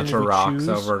Pull a of bunch of rocks choose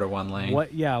over to one lane.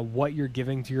 what you're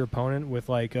giving to your opponent with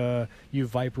like you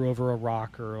Viper over a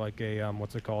rock or like a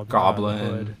what's it called, Goblin.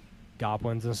 Hood,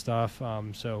 goblins and stuff.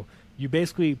 So you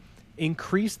basically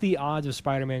increase the odds of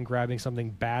Spider-Man grabbing something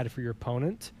bad for your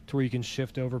opponent to where you can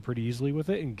shift over pretty easily with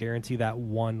it and guarantee that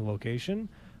one location.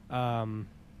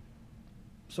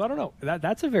 So I don't know.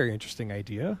 That's a very interesting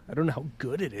idea. I don't know how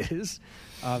good it is.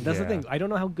 That's the thing. I don't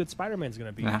know how good Spider-Man's going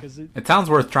to be because it sounds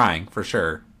worth trying for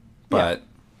sure, but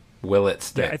will it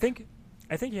stick? Yeah,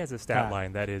 I think he has a stat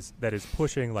line that is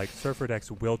pushing, like, Surfer decks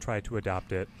will try to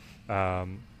adopt it, but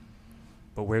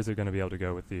where's it going to be able to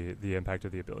go with the impact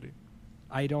of the ability?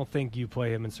 I don't think you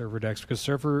play him in Surfer decks because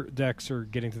Surfer decks are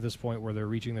getting to this point where they're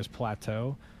reaching this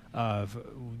plateau of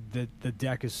the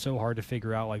deck is so hard to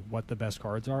figure out like what the best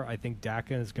cards are. I think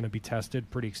Dakin is going to be tested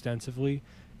pretty extensively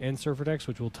in Surfer decks,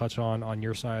 which we'll touch on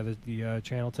your side of the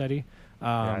channel, Teddy.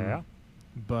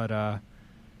 But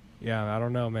yeah, I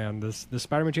don't know, man. The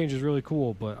Spider-Man change is really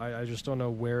cool, but I just don't know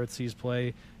where it sees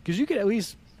play because you could at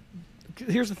least.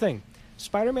 Here's the thing.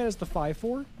 Spider-Man as the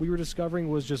 5/4 we were discovering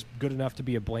was just good enough to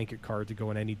be a blanket card to go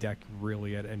in any deck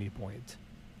really at any point.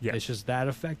 Yeah. It's just that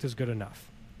effect is good enough.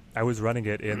 I was running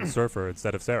it in Surfer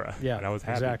instead of Sarah. Yeah, and I was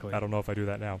happy. exactly. I don't know if I do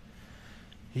that now.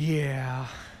 Yeah.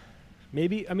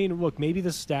 Maybe, I mean, look, maybe the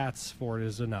stats for it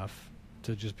is enough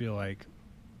to just be like,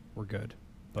 we're good.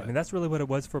 But I mean, that's really what it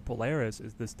was for Polaris,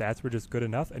 is the stats were just good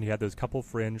enough, and you had those couple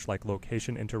fringe, like,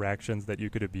 location interactions that you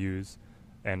could abuse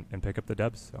and pick up the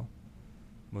dubs, so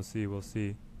we'll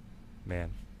see.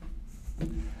 Man.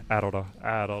 I don't know.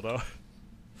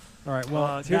 All right,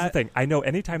 well, here's the thing. I know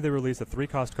anytime they release a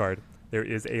 3-cost card,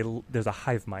 there's a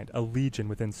hive mind, a legion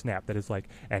within Snap that is like,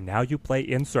 and now you play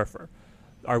in Surfer.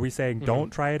 Are we saying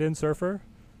don't try it in Surfer?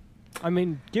 I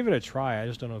mean, give it a try. I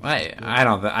just don't know. If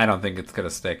I don't think it's gonna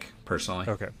stick personally.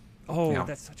 Okay. Oh, Yeah.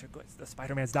 that's such a good. The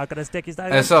Spider-Man's not gonna stick. He's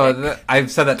not. I've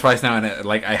said that twice now, and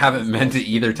I haven't meant it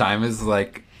either time as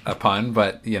like a pun,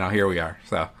 but here we are.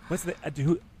 So What's the?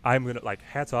 I'm gonna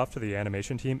hats off to the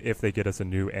animation team if they get us a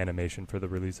new animation for the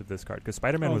release of this card, because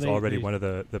Spider-Man was already one of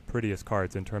the prettiest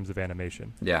cards in terms of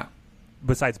animation. Yeah.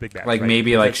 Besides Big Bad, like right?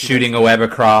 maybe like shooting a web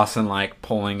across and like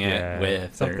pulling it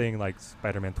with something like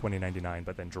Spider-Man 2099,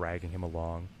 but then dragging him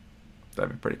along.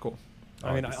 That'd be pretty cool.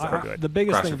 I mean, the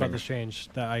biggest thing about this change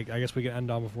that I guess we can end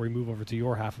on before we move over to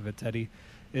your half of it, Teddy,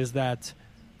 is that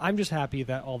I'm just happy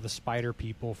that all the Spider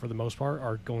people, for the most part,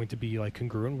 are going to be like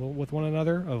congruent with one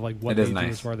another of like what they do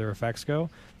as far as their effects go.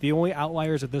 The only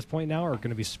outliers at this point now are going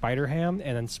to be Spider-Ham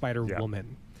and then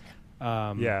Spider-Woman.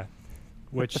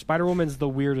 Which Spider-Woman's the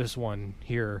weirdest one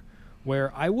here,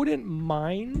 where I wouldn't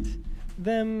mind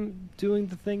them doing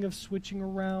the thing of switching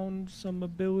around some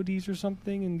abilities or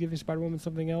something and giving Spider-Woman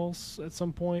something else at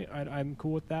some point. I'm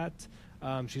cool with that.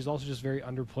 She's also just very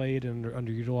underplayed and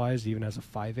underutilized, even as a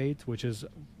 5/8, which is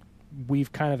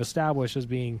we've kind of established as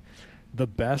being the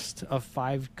best of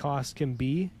 5 cost can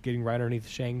be, getting right underneath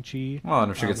Shang-Chi. Well,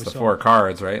 and if she gets the 4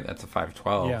 cards, right, that's a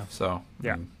 5/12. Yeah. So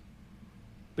yeah.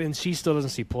 And she still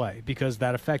doesn't see play because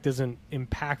that effect isn't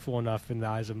impactful enough in the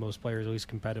eyes of most players, at least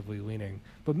competitively leaning.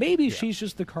 But maybe she's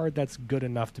just the card that's good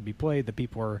enough to be played that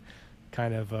people are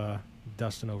kind of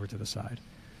dusting over to the side.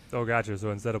 Oh, gotcha.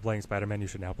 So instead of playing Spider-Man, you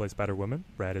should now play Spider-Woman.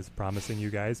 Brad is promising you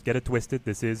guys. Get it twisted.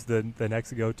 This is the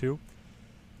next go-to.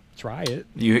 Try it.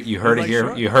 You heard it here.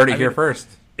 Sure. You heard it here first.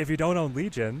 If you don't own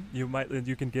Legion, you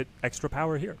can get extra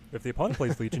power here. If the opponent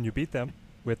plays Legion, you beat them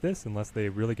with this, unless they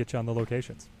really get you on the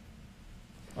locations.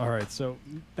 All right, so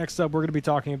next up, we're going to be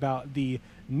talking about the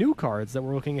new cards that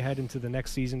we're looking ahead into the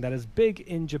next season that is big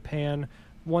in Japan.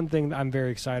 One thing that I'm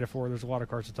very excited for, there's a lot of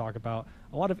cards to talk about,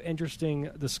 a lot of interesting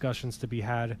discussions to be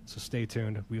had, so stay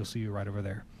tuned. We'll see you right over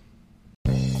there.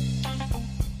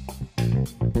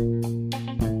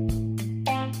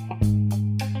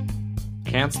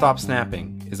 Can't Stop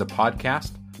Snapping is a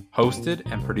podcast hosted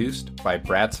and produced by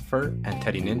Brad Saffer and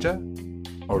Teddy Ninja,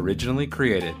 originally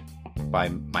created by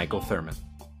Michael Thurman.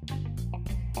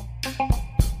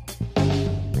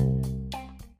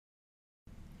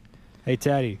 Hey,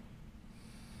 Teddy.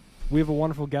 We have a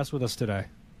wonderful guest with us today.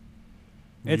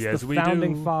 It's yes, the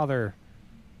founding father.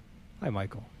 Hi,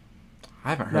 Michael. I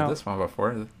haven't heard this one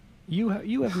before. You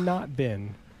have not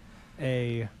been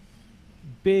a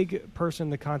big person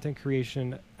in the content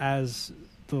creation as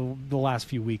the last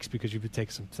few weeks because you've been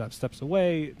taking some steps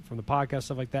away from the podcast,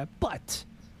 stuff like that. But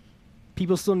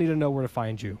people still need to know where to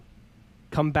find you.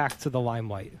 Come back to the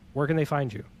limelight. Where can they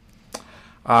find you?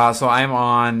 So I'm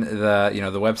on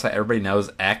the website everybody knows,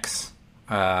 X,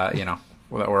 that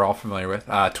we're all familiar with.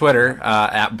 Twitter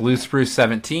at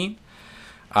BlueSpruce17.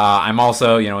 I'm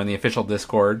also in the official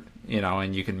Discord,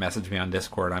 and you can message me on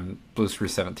Discord. I'm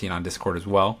BlueSpruce17 on Discord as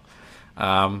well.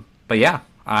 But yeah,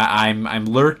 I'm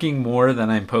lurking more than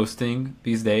I'm posting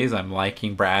these days. I'm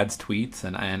liking Brad's tweets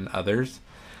and others.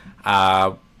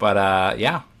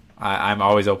 Yeah. I'm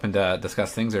always open to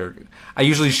discuss things, or I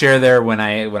usually share there when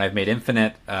I've made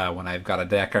Infinite, when I've got a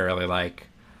deck I really like,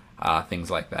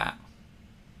 things like that.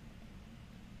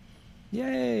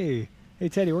 Yay! Hey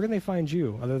Teddy, where can they find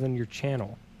you other than your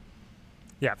channel?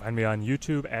 Yeah, find me on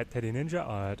YouTube at Teddy Ninja,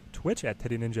 on Twitch at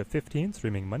Teddy Ninja 15,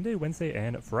 streaming Monday, Wednesday,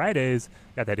 and Fridays.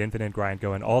 Got that Infinite grind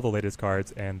going, all the latest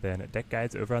cards, and then deck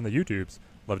guides over on the YouTubes.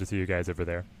 Love to see you guys over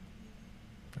there.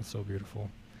 That's so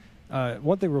beautiful.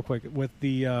 One thing real quick with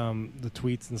the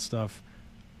tweets and stuff.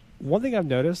 One thing I've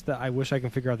noticed that I wish I can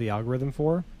figure out the algorithm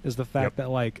for is the fact that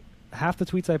like half the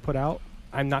tweets I put out,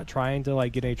 I'm not trying to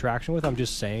like get any traction with. I'm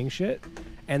just saying shit,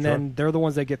 and then they're the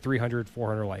ones that get 300,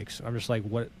 400 likes. I'm just like,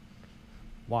 what?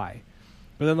 Why?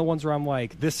 But then the ones where I'm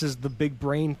like, this is the big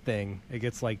brain thing, it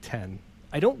gets like 10.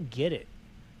 I don't get it.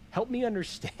 Help me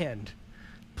understand,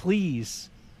 please.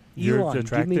 Elon,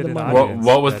 give me the money.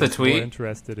 What was the tweet?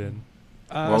 Interested in.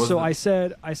 I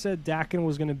said Dakin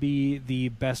was going to be the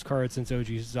best card since OG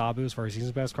Zabu as far as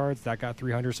season's best cards. That got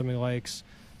 300 something likes.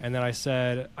 And then I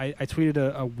said I tweeted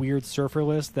a weird surfer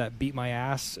list that beat my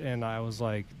ass, and I was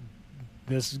like,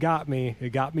 this got me. It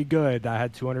got me good. I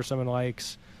had 200 something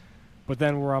likes. But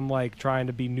then where I'm like trying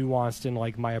to be nuanced in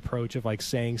like my approach of like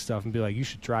saying stuff and be like, you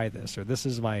should try this, or this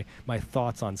is my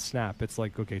thoughts on Snap. It's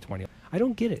like, okay, 20. I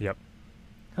don't get it. Yep.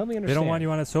 Help me understand. They don't want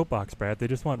you on a soapbox, Brad. They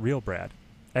just want real Brad.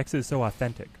 X is so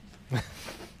authentic.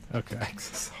 Okay.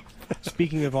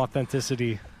 Speaking of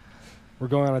authenticity, we're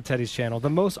going on Teddy's channel. The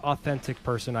most authentic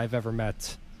person I've ever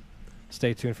met.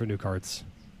 Stay tuned for new cards.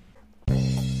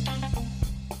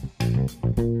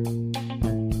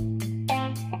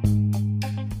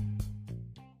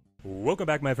 Welcome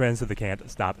back, my friends, to the Can't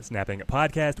Stop Snapping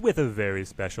podcast with a very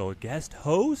special guest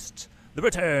host. The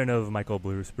return of Michael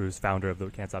Blue Spruce, founder of the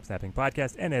Can't Stop Snapping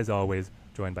podcast, and as always,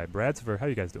 joined by Brad Sver. How are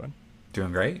you guys doing?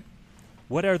 Doing great.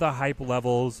 What are the hype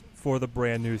levels for the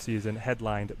brand new season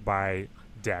headlined by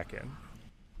Dakin?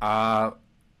 I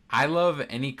love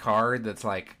any card that's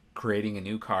like creating a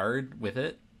new card with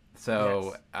it.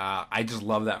 So I just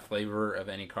love that flavor of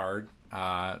any card.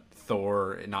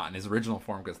 Thor, not in his original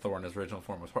form, because Thor in his original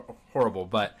form was horrible,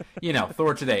 but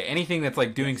Thor today, anything that's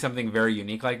like doing something very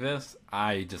unique like this,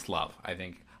 I just love. I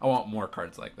think I want more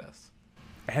cards like this.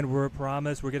 And we're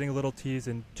promised, we're getting a little tease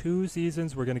in 2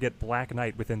 seasons. We're going to get Black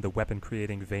Knight within the weapon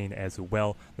creating vein as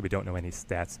well. We don't know any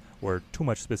stats or too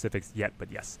much specifics yet,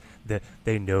 but yes,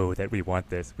 they know that we want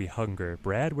this. We hunger.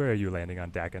 Brad, where are you landing on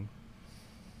Dakin?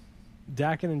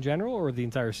 Dakin in general, or the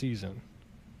entire season?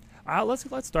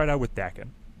 Let's start out with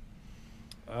Dakin.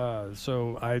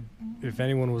 If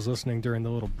anyone was listening during the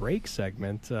little break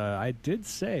segment, I did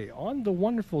say on the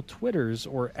wonderful Twitters,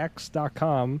 or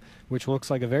X.com, which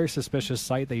looks like a very suspicious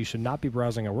site that you should not be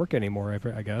browsing at work anymore,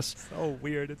 I guess. So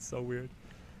weird. It's so weird.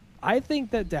 I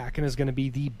think that Dakin is going to be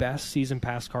the best season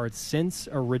pass card since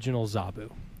original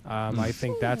Zabu. I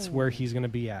think that's where he's going to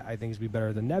be at. I think he's going to be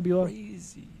better than Nebula.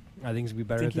 Crazy. I think he's going to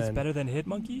be better He's better than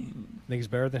Hitmonkey? I think he's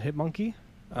better than Hitmonkey.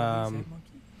 Hitmonkey?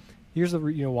 Here's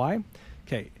why.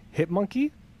 Okay,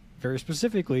 Hitmonkey, very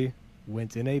specifically,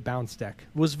 went in a bounce deck.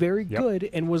 Was very good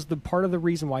and was the part of the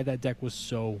reason why that deck was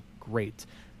so great.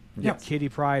 Yep. Kitty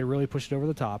Pryde really pushed it over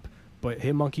the top, but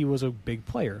Hitmonkey was a big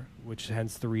player, which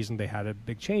hence the reason they had a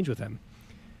big change with him.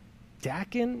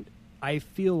 Dakin, I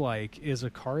feel like, is a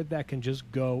card that can just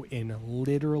go in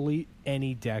literally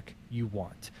any deck you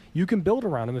want. You can build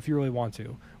around him if you really want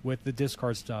to, with the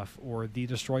discard stuff or the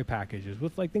destroy packages,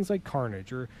 with like things like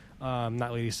Carnage or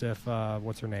not Lady Sif,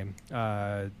 what's her name?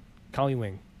 Kali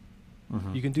Wing.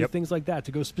 Mm-hmm. You can do things like that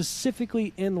to go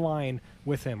specifically in line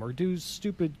with him, or do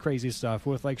stupid crazy stuff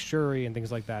with like Shuri and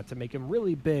things like that to make him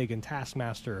really big and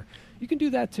Taskmaster. You can do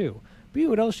that too. But you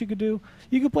know what else you could do?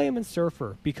 You could play him in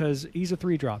Surfer, because he's a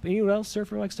 3-drop. And you know what else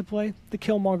Surfer likes to play? The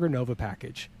Killmonger Nova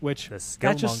package, which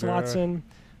that just slots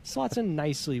in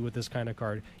nicely with this kind of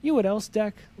card. You know what else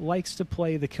deck likes to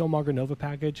play the Killmonger Nova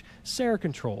package? Sarah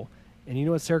Control. And you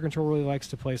know what Sarah Control really likes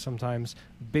to play sometimes?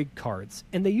 Big cards.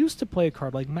 And they used to play a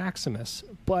card like Maximus,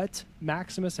 but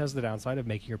Maximus has the downside of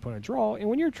making your opponent draw. And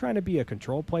when you're trying to be a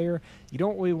control player, you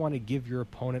don't really want to give your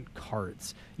opponent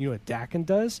cards. You know what Dakin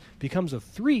does? Becomes a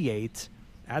 3/8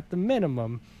 at the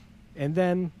minimum, and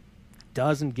then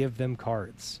doesn't give them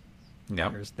cards.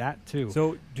 Yep. There's that too.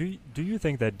 So do you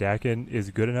think that Dakin is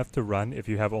good enough to run if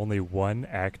you have only one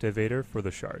activator for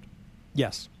the shard?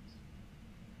 Yes.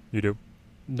 You do?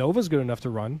 Nova's good enough to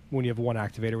run when you have one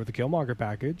activator with the Killmonger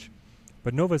package.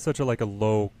 But Nova is such a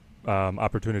low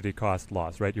opportunity cost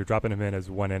loss, right? You're dropping him in as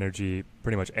one energy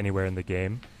pretty much anywhere in the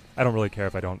game. I don't really care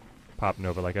if I don't pop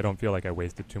Nova. Like, I don't feel like I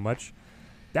wasted too much.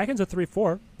 Dakin's a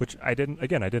 3/4, which I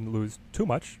didn't lose too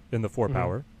much in the 4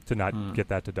 power to not get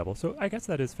that to double. So I guess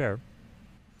that is fair.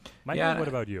 Mike, Yeah, what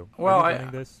about you? well, Are you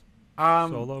running this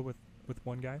solo with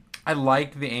one guy? I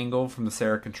like the angle from the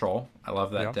Sarah Control. I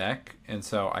love that Yeah. deck, and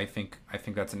so I think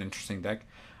that's an interesting deck.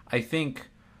 I think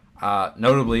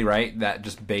notably, right, that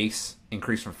just base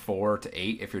increase from 4 to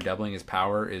 8 if you're doubling his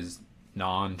power is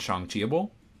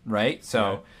non-Shang-Chiable, right? So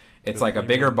Right. it's The like a premium.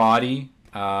 bigger body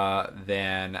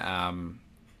than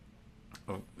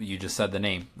you just said the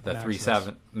name, the Maximus.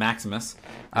 3/7 Maximus.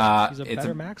 He's a It's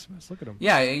better Maximus. Look at him.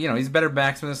 Yeah, he's a better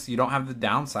Maximus. You don't have the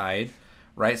downside,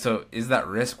 right? So is that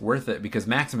risk worth it? Because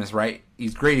Maximus, right,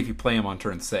 he's great if you play him on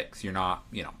turn 6. You're not,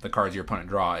 the cards your opponent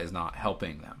draw is not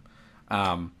helping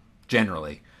them,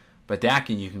 generally. But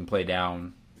Dakin you can play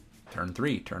down turn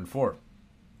 3, turn 4,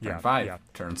 turn 5,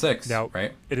 turn 6, Now,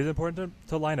 right? it is important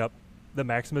to line up. The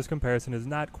Maximus comparison is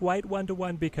not quite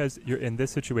 1-to-1 because you're in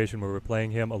this situation where we're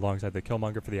playing him alongside the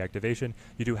Killmonger for the activation.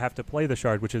 You do have to play the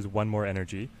shard, which is one more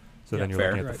energy. So Yeah, then you're fair.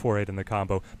 looking at Right. the 4/8 in the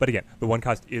combo. But again, the one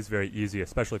cost is very easy,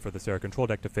 especially for the Sarah Control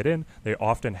deck to fit in. They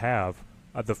often have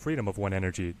the freedom of one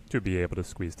energy to be able to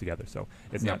squeeze together. So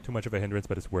it's Yeah. not too much of a hindrance,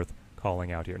 but it's worth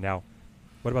calling out here. Now,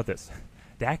 what about this?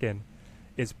 Dakin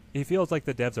he feels like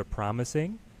the devs are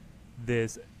promising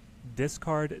this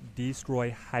discard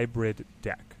destroy hybrid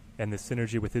deck and the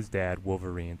synergy with his dad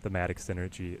Wolverine, thematic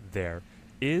synergy there.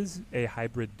 Is a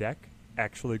hybrid deck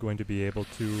actually going to be able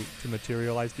to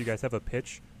materialize? Do you guys have a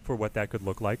pitch for what that could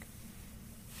look like?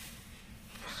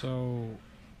 So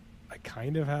I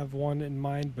kind of have one in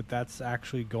mind, but that's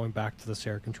actually going back to the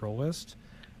Sarah Control list.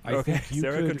 I think you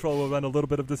Sarah could, Control will run a little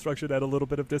bit of destruction and a little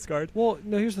bit of discard. Well,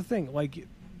 no, here's the thing. Like,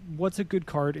 what's a good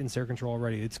card in Sarah Control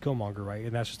already? It's Killmonger, right?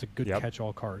 And that's just a good Yep.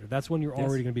 catch-all card. That's when you're Yes.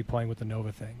 already going to be playing with the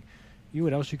Nova thing. You know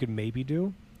what else you could maybe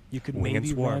do? You could Wing and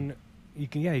maybe Swarm. run.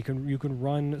 You can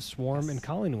run Swarm and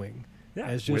Colleen Wing. Yeah,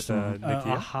 As just with, a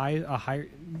Nakia. high.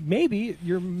 Maybe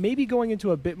you're going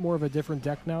into a bit more of a different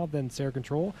deck now than Sarah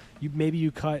Control.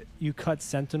 You cut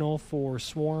Sentinel for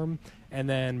Swarm, and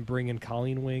then bring in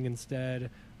Colleen Wing instead.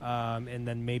 And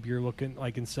then maybe you're looking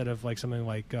like instead of like something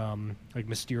like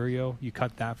Mysterio, you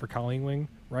cut that for Colleen Wing,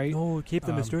 right? No, keep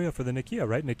the Mysterio for the Nakia,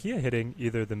 right? Nakia hitting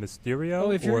either the Mysterio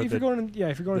Oh, if you're or the going into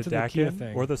the Dakin Kia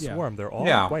thing or the yeah. Swarm, they're all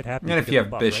Yeah. quite happy. And to if get you the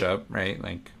have buff, right? Bishop, right?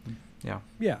 Like, yeah.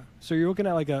 Yeah, so you're looking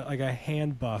at like a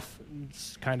hand buff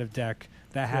kind of deck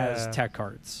that has Yeah. tech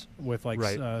cards with like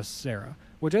Right. Sarah,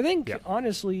 which I think Yep.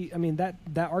 honestly, I mean that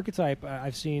archetype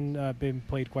I've seen been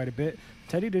played quite a bit.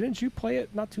 Teddy, didn't you play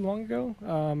it not too long ago,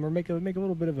 or make a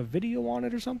little bit of a video on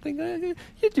it or something?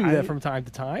 You do that from time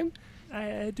to time.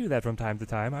 I do that from time to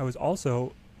time. I was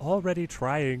also already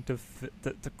trying to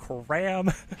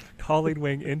cram Colleen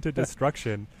Wing into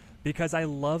destruction because I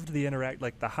loved the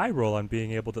like the high roll on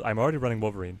being able to. I'm already running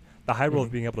Wolverine. The high roll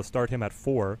of being able to start him at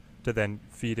 4 to then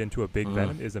feed into a big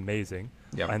Venom is amazing.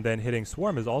 Yep. And then hitting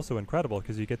Swarm is also incredible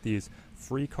because you get these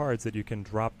free cards that you can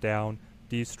drop down,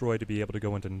 destroy to be able to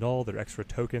go into null. They're extra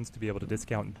tokens to be able to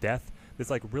discount death.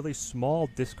 This like really small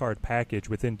discard package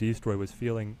within Destroy was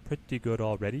feeling pretty good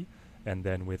already. And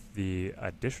then with the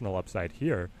additional upside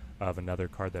here of another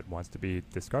card that wants to be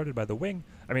discarded by the wing.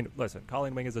 I mean, listen,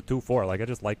 Colleen Wing is a 2/4. Like, I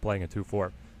just like playing a 2/4.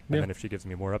 And Yeah. then if she gives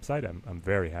me more upside, I'm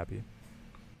very happy.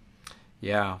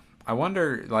 Yeah. I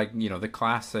wonder, like, the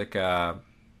classic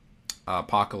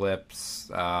Apocalypse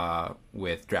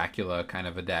with Dracula kind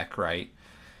of a deck, right?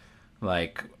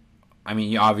 Like, I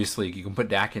mean, obviously you can put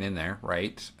Dakin in there,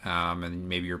 right? And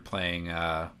maybe you're playing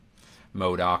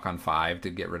MODOK on 5 to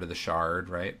get rid of the shard,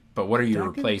 right? But what are you Dakin?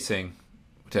 replacing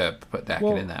to put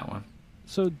Dakin in that one?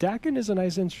 So Dakin is a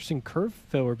nice, interesting curve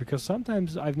filler because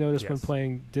sometimes I've noticed when Yes.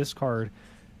 playing discard,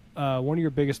 one of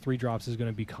your biggest 3 drops is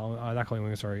going to be not Colleen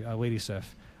Wing, sorry, Lady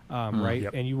Sif, right?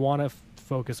 Yep. And you want to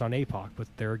focus on APOC, but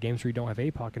there are games where you don't have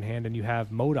APOC in hand and you have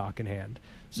MODOK in hand.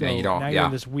 So Yeah, you don't- now you're yeah.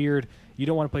 in this weird. You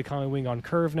don't want to play Colleen Wing on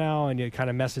curve now, and it kind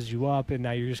of messes you up. And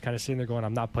now you're just kind of sitting there going,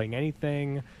 "I'm not playing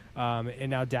anything." And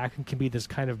now Dakin can be this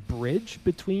kind of bridge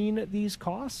between these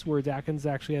costs, where Dakin's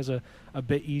actually has a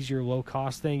bit easier low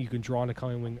cost thing. You can draw into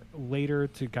Culling Wing later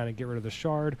to kind of get rid of the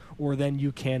shard, or then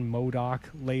you can Modok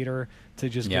later to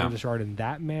just get rid of the shard in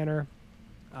that manner.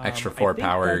 Extra 4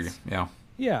 power, yeah.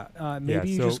 Yeah, maybe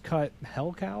you just cut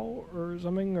Hellcow or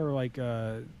something, or like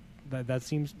that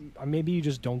seems. Maybe you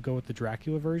just don't go with the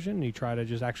Dracula version and you try to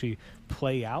just actually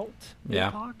play out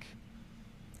Epoch.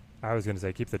 I was going to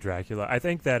say keep the Dracula. I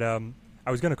think that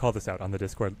I was going to call this out on the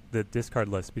discard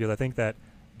list, because I think that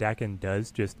Dakin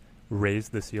does just raise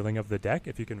the ceiling of the deck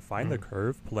if you can find the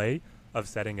curve play of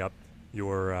setting up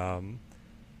your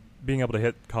being able to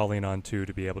hit Colleen on 2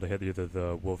 to be able to hit either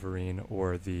the Wolverine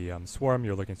or the Swarm.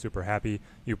 You're looking super happy.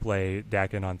 You play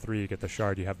Dakin on 3, you get the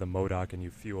shard, you have the Modok, and you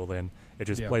fuel in. It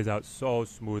just plays out so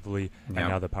smoothly, and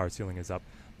now the power ceiling is up.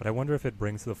 But I wonder if it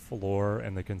brings the floor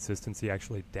and the consistency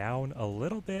actually down a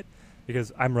little bit,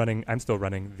 because I'm still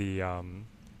running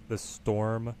the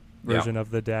Storm version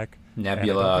of the deck.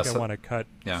 Nebula. I don't think I want to cut.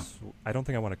 I don't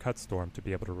think I want to cut Storm to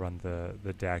be able to run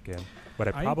the deck in. What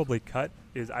I probably cut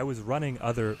is I was running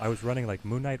like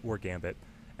Moon Knight or Gambit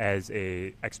as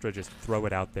a extra, just throw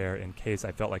it out there in case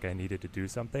I felt like I needed to do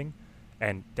something.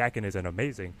 And Dakin is an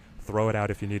amazing throw it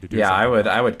out if you need to do something.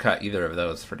 Yeah, I would cut either of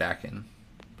those for Dakin,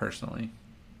 personally.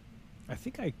 I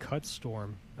think I cut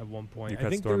Storm at one point. You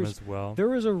cut Storm as well. There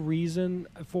was a reason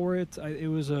for it. It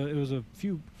was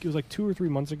like 2 or 3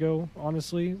 months ago,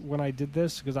 honestly, when I did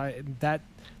this, because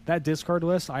that discard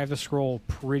list I have to scroll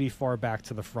pretty far back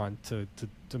to the front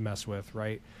to mess with,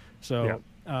 right? So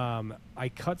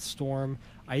I cut Storm.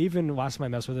 I even, last time I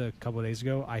messed with it a couple of days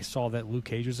ago, I saw that Luke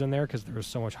Cage was in there because there was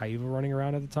so much Haiva running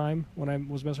around at the time when I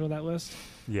was messing with that list.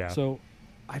 Yeah. So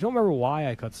I don't remember why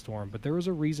I cut Storm, but there was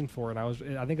a reason for it.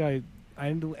 I think I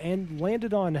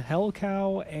landed on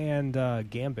Hellcow and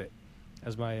Gambit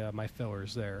as my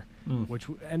fillers there, which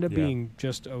ended up being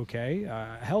just okay.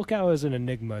 Hellcow is an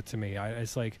enigma to me.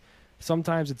 It's like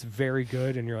sometimes it's very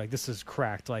good, and you're like, this is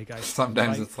cracked.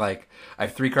 Sometimes it's like I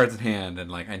have 3 cards in hand, and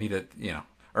like I need it,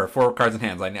 or 4 cards in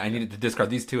hand. I needed to discard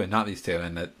these 2 and not these 2,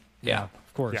 and that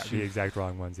of course, the exact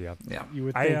wrong ones. Yeah. You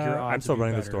would think your odds I'm still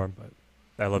running better, the Storm. But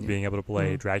I love being able to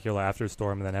play Dracula after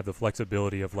Storm and then have the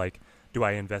flexibility of like, do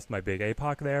I invest my big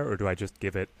APOC there, or do I just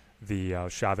give it the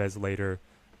Chavez later?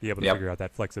 Be able to figure out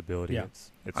that flexibility. Yeah.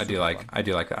 It's I do like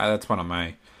that. That's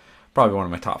probably one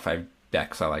of my top 5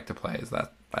 decks I like to play is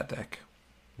that deck.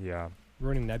 Yeah.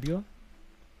 Running Nebula?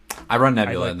 I run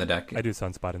Nebula in the deck. I do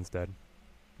Sunspot instead.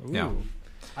 Ooh. Yeah.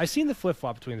 I've seen the flip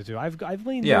flop between the two. I've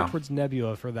leaned more towards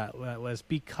Nebula for that list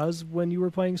because when you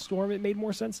were playing Storm, it made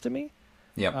more sense to me.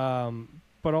 Yeah.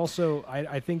 But also,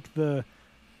 I think there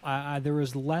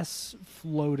was less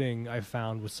floating I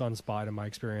found with Sunspot in my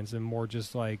experience, and more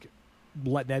just like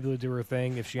let Nebula do her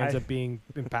thing. If she ends up being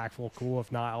impactful, cool.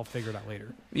 If not, I'll figure it out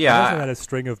later. Yeah, I also had a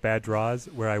string of bad draws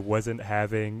where I wasn't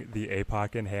having the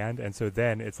APOC in hand, and so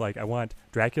then it's like I want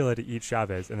Dracula to eat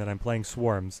Chavez, and then I'm playing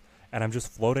Swarms, and I'm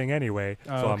just floating anyway.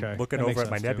 I'm looking over at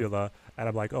my Nebula, and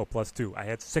I'm like, oh, +2. I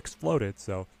had 6 floated,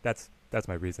 so that's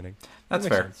my reasoning. That's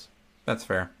fair. Sense. That's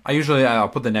fair. I'll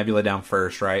put the Nebula down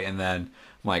first, right? And then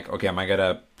I'm like, okay, am I going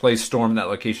to play Storm in that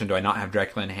location? Do I not have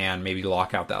Dracula in hand? Maybe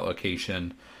lock out that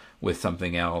location with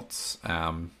something else.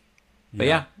 But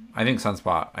yeah, I think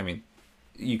Sunspot,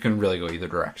 you can really go either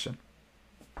direction.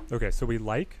 Okay, so we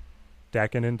like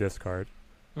Dakin and discard.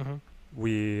 Mm-hmm.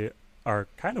 We are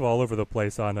kind of all over the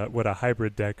place on what a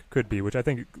hybrid deck could be, which I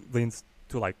think leans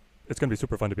to like, it's going to be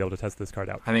super fun to be able to test this card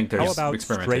out. I think there's How about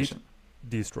experimentation. Straight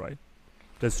Destroy?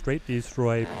 Does Straight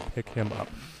Destroy pick him up?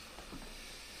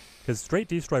 Because Straight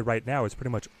Destroy right now is pretty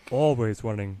much always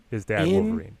running his dad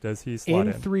Wolverine. Does he slot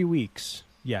in? 3 weeks,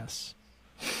 yes.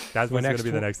 That's what's going to be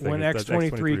the next thing. When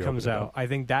X-23 comes out, I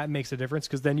think that makes a difference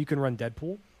because then you can run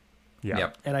Deadpool. Yeah.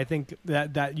 Yep. And I think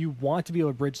that you want to be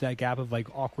able to bridge that gap of like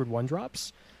awkward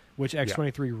 1-drops, which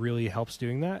X-23 really helps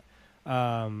doing that.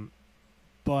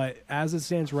 But as it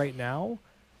stands right now...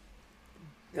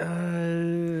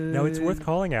 Now it's worth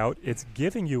calling out. It's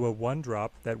giving you a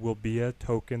 1-drop that will be a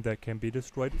token that can be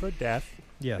destroyed for death.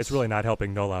 Yes. It's really not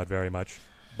helping Null out very much,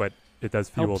 but it does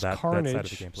fuel that side of the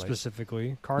gameplay.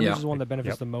 Specifically. Carnage is the one that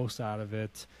benefits the most out of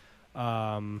it.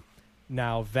 Now,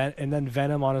 and then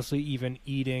Venom, honestly, even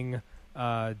eating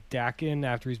Dakin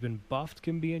after he's been buffed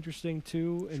can be interesting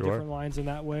too in different lines in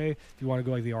that way. If you want to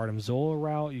go like the Artem Zola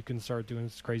route, you can start doing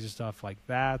crazy stuff like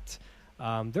that.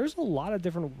 There's a lot of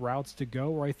different routes to go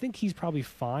where I think he's probably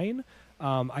fine.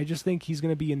 I just think he's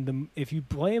going to be if you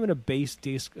play him in a base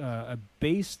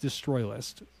destroy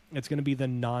list, it's going to be the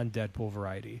non-Deadpool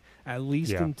variety, at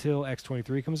least until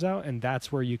X-23 comes out, and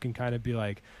that's where you can kind of be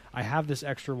like, I have this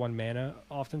extra 1 mana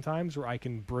oftentimes where I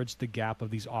can bridge the gap of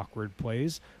these awkward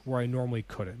plays where I normally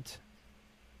couldn't.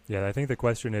 Yeah, I think the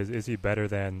question is he better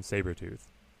than Sabretooth?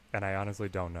 And I honestly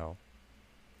don't know.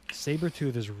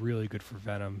 Sabretooth is really good for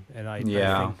Venom, and I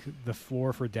think the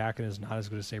floor for Dakin is not as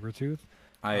good as Sabretooth.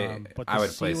 But I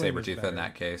would play Sabretooth in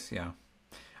that case, yeah.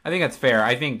 I think that's fair.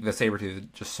 I think the Sabretooth is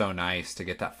just so nice to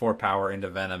get that 4 power into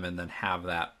Venom and then have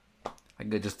that, like,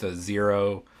 just a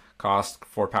 0 cost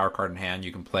 4 power card in hand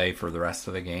you can play for the rest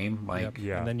of the game. Like,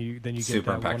 and then you get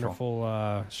that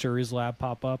wonderful Shuri's Lab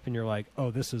pop up, and you're like,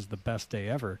 oh, this is the best day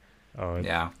ever. Oh,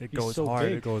 yeah. It goes so hard.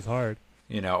 Big. It goes hard.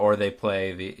 Or they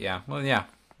play the,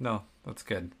 no, that's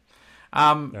good.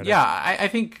 I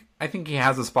think he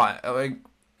has a spot. Like,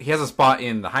 he has a spot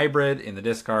in the hybrid, in the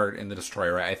discard, in the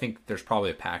destroy, right? I think there's probably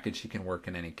a package he can work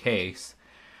in any case.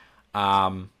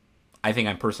 I think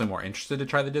I'm personally more interested to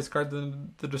try the discard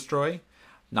than the destroy.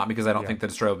 Not because I don't think the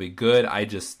destroy will be good.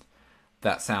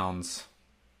 That sounds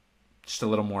just a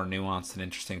little more nuanced and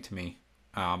interesting to me.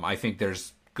 I think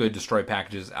there's good destroy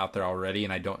packages out there already,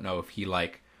 and I don't know if he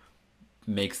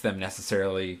makes them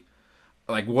necessarily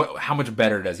how much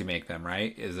better does he make them,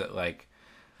 right? Is it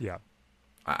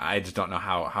I just don't know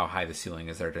how high the ceiling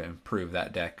is there to improve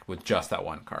that deck with just that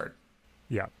 1 card.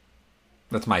 Yeah.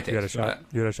 That's my take. You had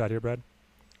a shot here, Brad?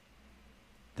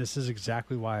 This is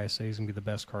exactly why I say he's going to be the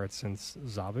best card since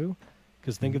Zabu.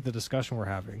 Because think of the discussion we're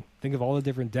having. Think of all the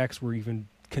different decks we're even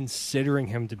considering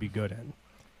him to be good in.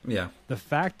 Yeah. The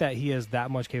fact that he has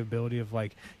that much capability of,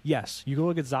 yes, you can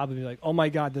look at Zabu and be like, oh my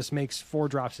god, this makes 4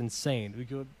 drops insane. We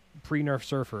go pre-nerf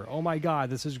Surfer. Oh my god,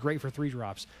 this is great for 3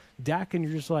 drops. Dak, and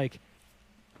you're just like,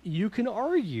 you can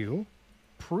argue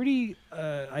pretty,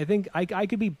 I think I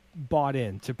could be bought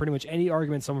in to pretty much any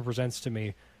argument someone presents to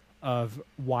me of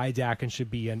why Dakin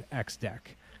should be an X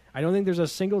deck. I don't think there's a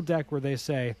single deck where they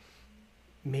say,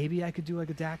 maybe I could do a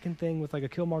Dakin thing with a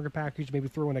Killmonger package, maybe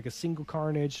throw in a single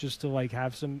Carnage just to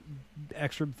have some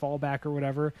extra fallback or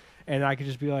whatever, and I could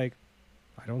just be like,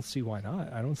 I don't see why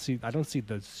not. I don't see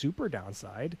the super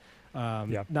downside.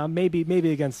 Now maybe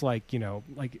against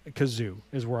Kazoo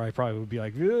is where I probably would be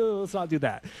like, let's not do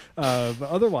that. But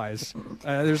otherwise,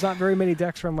 there's not very many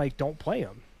decks where I'm like, don't play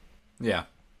them. Yeah.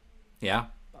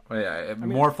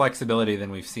 More flexibility than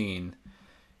we've seen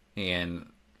in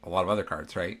a lot of other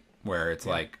cards, right? Where it's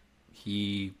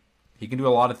he can do a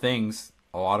lot of things.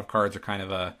 A lot of cards are kind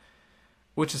of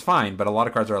which is fine, but a lot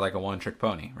of cards are like a one-trick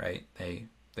pony, right?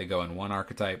 They go in 1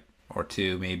 archetype or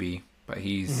 2 maybe, but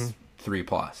he's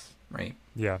 3+, right?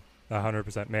 Yeah,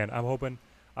 100%. Man, I'm hoping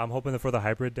that for the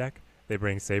hybrid deck, they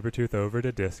bring Sabretooth over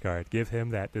to discard. Give him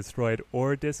that destroyed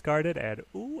or discarded, and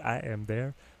I am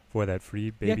there for that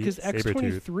free baby. Yeah, because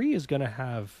X-23 is going to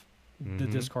have the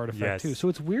discard effect too. So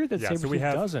it's weird that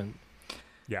Sabretooth doesn't.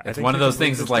 Yeah, it's one of those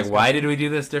things. It's why did we do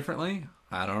this differently?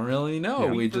 I don't really know.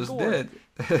 We just did.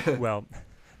 Well,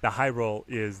 the high roll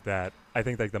is that I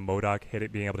think the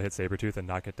MODOK being able to hit Sabretooth and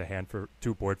not get to hand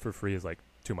to board for free is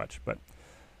too much. But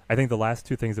I think the last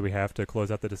 2 things that we have to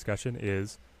close out the discussion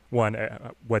is, one,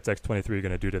 what's X-23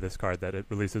 going to do to this card that it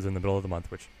releases in the middle of the month,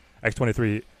 which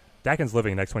X-23, Dakin's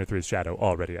living in X-23's shadow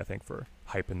already, I think, for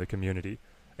hype in the community.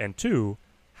 And 2,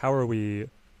 how are we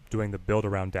doing the build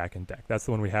around Dakin deck? That's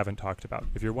the one we haven't talked about.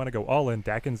 If you want to go all in,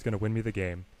 Dakin's going to win me the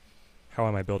game. How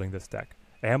am I building this deck?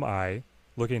 Am I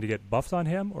looking to get buffs on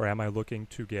him, or am I looking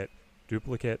to get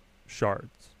duplicate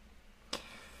shards?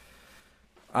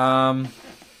 So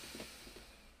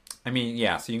you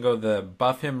can go the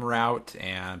buff him route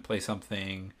and play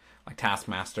something like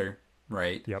Taskmaster,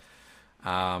 right? Yep.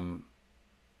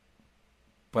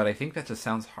 But I think that just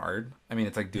sounds hard. I mean,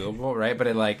 it's doable, right? But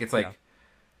it's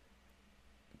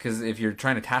because if you're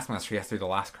trying to Taskmaster, you have to be the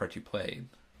last card you played.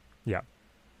 Yeah.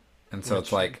 And so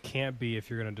it can't be if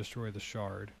you're going to destroy the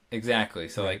shard. Exactly.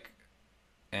 So right.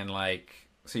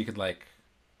 so you could you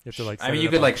have to, you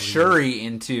could Shuri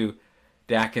into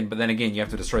Dakin, but then again, you have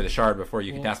to destroy the shard before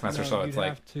you can Taskmaster. So it's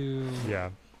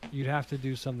you'd have to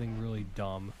do something really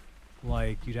dumb,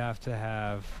 you'd have to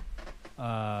have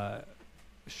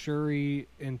Shuri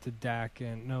into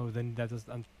Dakin. No, then that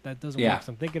doesn't work.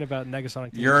 So I'm thinking about Negasonic.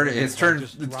 It's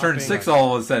turn 6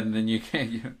 all of a sudden, and you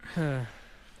can't.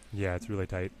 Yeah, it's really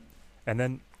tight. And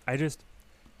then he's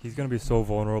going to be so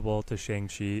vulnerable to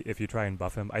Shang-Chi if you try and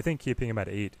buff him. I think keeping him at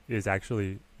 8 is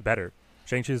actually better.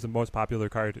 Shang-Chi is the most popular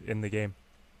card in the game.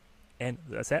 And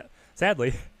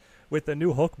sadly, with the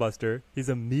new Hulkbuster, he's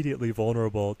immediately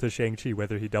vulnerable to Shang-Chi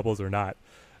whether he doubles or not.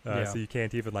 So you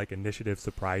can't even initiative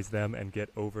surprise them and get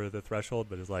over the threshold,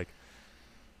 but it's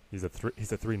he's a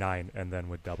 3/9 and then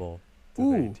would double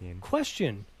Ooh, 18.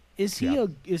 question: Is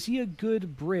he a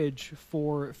good bridge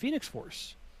for Phoenix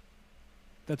Force?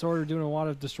 That's already doing a lot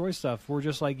of destroy stuff. We're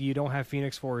just like, you don't have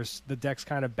Phoenix Force. The deck's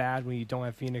kind of bad when you don't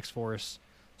have Phoenix Force,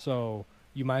 so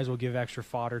you might as well give extra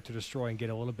fodder to destroy and get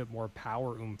a little bit more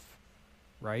power oomph,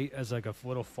 right? As like a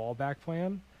little fallback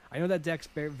plan. I know that deck's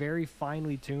very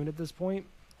finely tuned at this point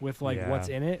with like what's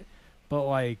in it, but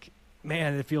like,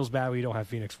 man, it feels bad when you don't have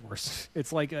Phoenix Force.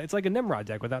 It's like a Nimrod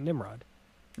deck without Nimrod.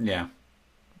 Yeah.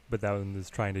 But that one is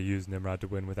trying to use Nimrod to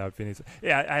win without Phoenix.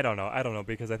 Yeah, I don't know,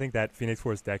 because I think that Phoenix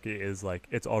Force deck is like,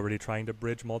 it's already trying to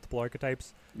bridge multiple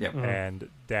archetypes. Yep. And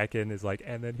Dakin is like,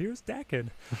 and then here's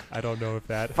Dakin. I don't know if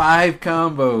that 5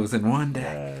 combos in one deck.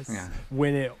 Yes. Yeah.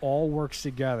 When it all works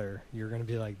together, you're gonna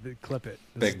be like, clip it.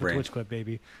 This Big is brain. the Twitch clip,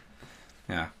 baby.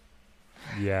 Yeah.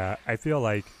 Yeah, I feel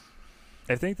like,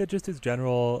 I think that just his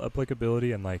general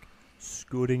applicability and like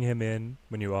scooting him in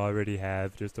when you already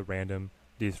have just a random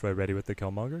destroy ready with the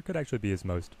Killmonger could actually be his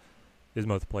most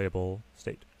playable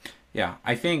state. Yeah,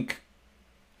 I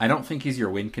don't think he's your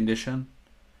win condition.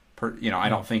 I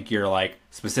don't think you're like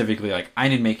specifically like, I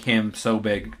need to make him so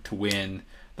big to win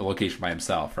the location by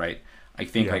himself, right? I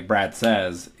think like Brad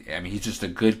says, I mean, he's just a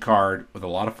good card with a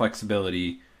lot of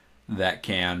flexibility that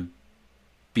can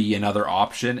be another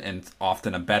option and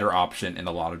often a better option in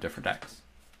a lot of different decks.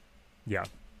 Yeah,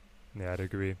 I'd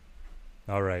agree.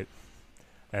 All right.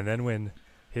 And then when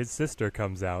his sister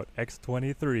comes out,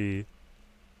 X-23,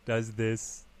 does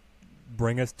this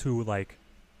bring us to like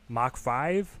Mach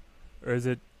 5? Or is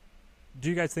it, do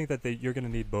you guys think that you're going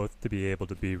to need both to be able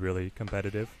to be really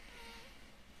competitive?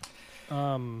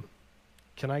 Can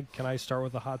I start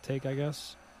with a hot take, I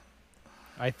guess?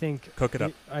 I think Cook it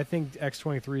up. I think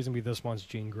X-23 is going to be this month's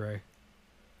Jean Grey.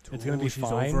 It's going to be she's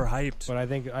fine, overhyped. but I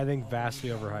think vastly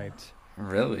overhyped.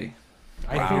 Really?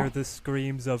 I I hear think the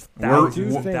screams of We're,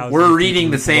 thousands. we're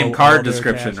reading the same blow all card their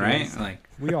description, cashes. right? Like,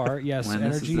 we are, yes. When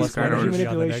this is Energy, this card energy order.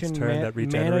 On the next manipulation, turn that mana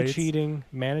regenerates. cheating.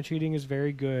 Mana cheating is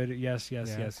very good. Yes.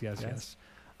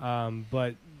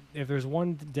 But if there's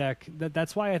one deck,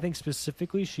 that's why I think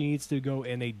specifically she needs to go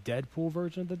in a Deadpool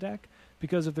version of the deck.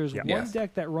 Because if there's one Yes.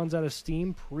 deck that runs out of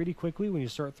steam pretty quickly when you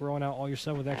start throwing out all your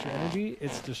stuff with extra energy,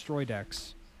 it's destroy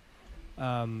decks.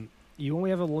 You only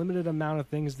have a limited amount of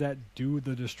things that do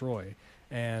the destroy.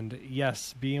 And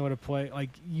yes, being able to play, like,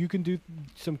 you can do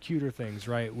some cuter things,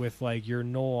 right? With like your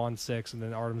Null on 6 and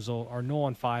then Artem Zol, or Null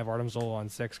on 5, Artem Zol on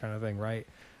 6 kind of thing, right?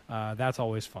 That's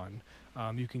always fun.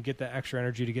 You can get that extra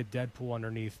energy to get Deadpool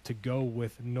underneath to go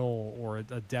with Null or a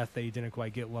death that you didn't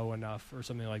quite get low enough or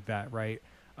something like that, right?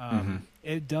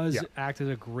 It does act as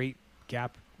a great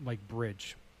gap, like,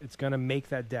 bridge. It's going to make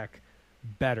that deck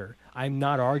better. I'm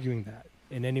not arguing that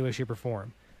in any way, shape, or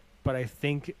form. But I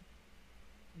think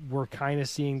we're kind of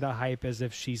seeing the hype as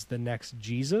if she's the next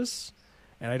Jesus,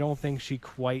 and I don't think she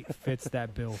quite fits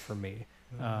that bill for me.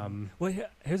 Well,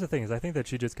 here's the thing: is I think that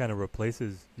she just kind of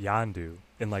replaces Yondu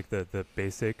in like the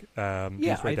basic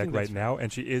destroy deck right now,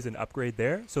 and she is an upgrade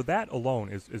there. So that alone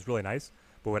is really nice.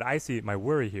 But what I see, my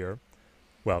worry here,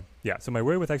 so my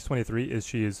worry with X-23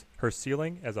 is her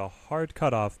ceiling as a hard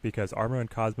cutoff because Armor and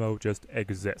Cosmo just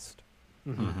exist.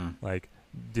 Like,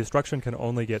 destruction can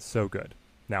only get so good.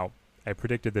 Now, I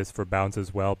predicted this for Bounce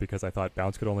as well because I thought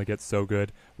Bounce could only get so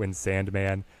good when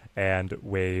Sandman and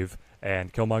Wave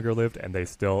and Killmonger lived, and it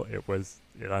was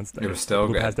still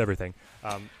good. Past everything.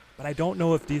 But I don't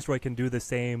know if Destroy can do the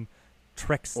same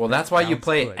tricks. well, that's why you Bounce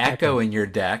play could. Echo in your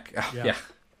deck. Yeah.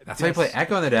 That's why you play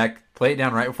Echo in the deck. Play it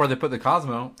down right before they put the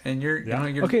Cosmo, and you're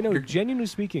genuinely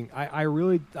speaking, I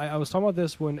was talking about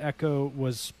this when Echo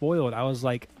was spoiled. I was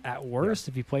like, at worst,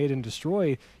 if you play it in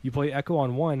Destroy, you play Echo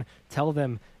on 1, tell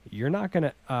them you're not going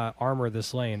to armor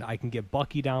this lane. I can get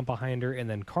Bucky down behind her and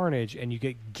then Carnage, and you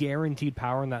get guaranteed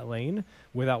power in that lane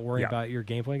without worrying about your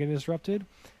gameplay getting disrupted.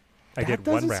 I get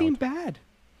one round. That doesn't seem bad.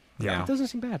 Yeah. It doesn't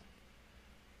seem bad.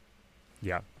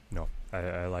 Yeah, no,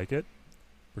 I like it.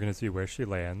 We're going to see where she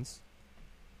lands.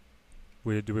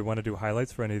 Do we want to do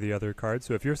highlights for any of the other cards?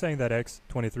 So if you're saying that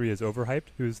X-23 is overhyped,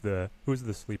 who's the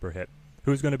sleeper hit?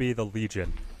 Who's going to be the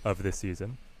Legion of this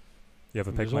season? You have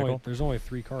a pick, Michael? There's only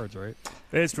 3 cards, right?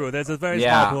 It's true. There's a very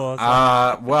small pool.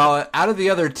 Well, out of the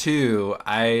other 2,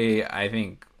 I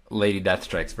think Lady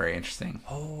Deathstrike's very interesting.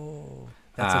 Oh,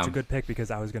 that's such a good pick because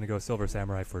I was going to go Silver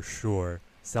Samurai for sure.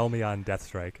 Sell me on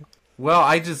Deathstrike. Well,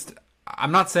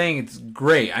 I'm not saying it's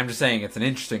great. I'm just saying it's an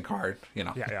interesting card,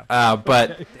 Yeah.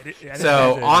 But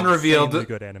so on reveal,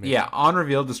 good animation. on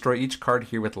reveal, destroy each card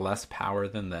here with less power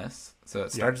than this. So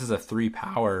it starts as a 3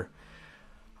 power.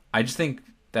 I just think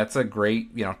that's a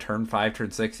great, turn 5,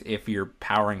 turn 6 if you're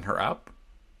powering her up,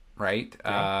 right?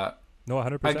 No, No,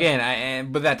 100%.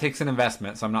 Again, but that takes an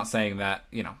investment, so I'm not saying that,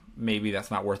 maybe that's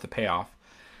not worth the payoff.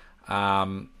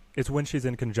 It's when she's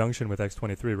in conjunction with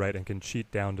X23, right, and can cheat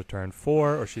down to turn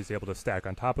 4, or she's able to stack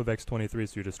on top of X23,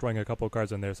 so you're destroying a couple of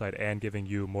cards on their side and giving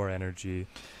you more energy.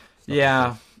 Yeah.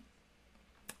 Like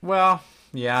well,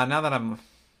 yeah, now that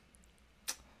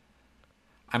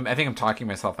I think I'm talking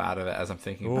myself out of it as I'm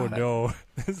thinking about it. Oh, no.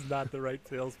 This is not the right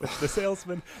salesman. The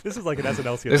salesman, this is like an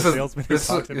SNL skit.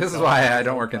 This is why I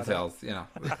don't work in sales, think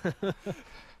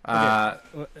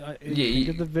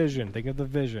of the vision. Think of the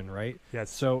vision, right? Yes.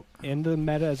 So in the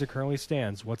meta as it currently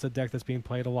stands, what's a deck that's being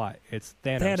played a lot? It's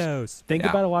Thanos. Think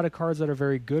Yeah. about a lot of cards that are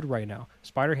very good right now.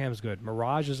 Spider-Ham's good.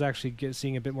 Mirage is actually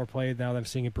seeing a bit more play now that I'm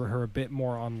seeing her a bit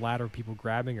more on ladder, people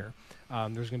grabbing her.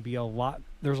 There's going to be a lot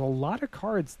of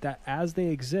cards that, as they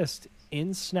exist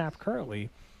in Snap currently,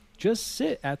 just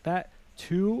sit at that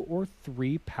 2 or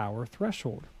 3 power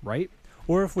threshold, right?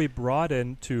 Or if we brought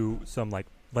in to some like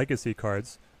legacy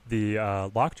cards, the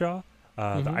Lockjaw,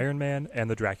 the Iron Man, and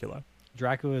the Dracula.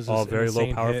 Dracula is all an very low,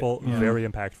 insane powerful, hit. Yeah. very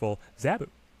impactful.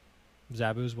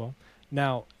 Zabu as well.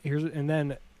 Now,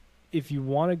 then if you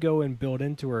want to go and build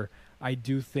into her, I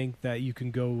do think that you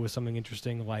can go with something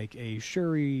interesting like a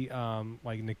Shuri,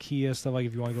 like Nakia, stuff like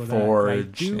if you want to go with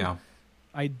Forge, that.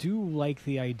 I do like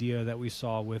the idea that we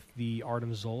saw with the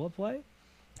Artem Zola play.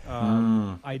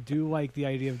 I do like the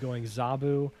idea of going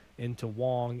Zabu into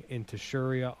Wong, into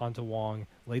Shuria, onto Wong,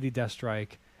 Lady Deathstrike,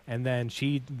 and then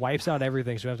she wipes out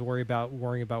everything, so you don't have to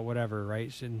worrying about whatever,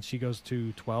 right? And she goes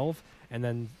to 12, and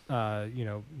then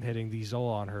hitting the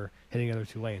Zola on her, hitting the other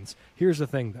 2 lanes. Here's the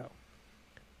thing, though.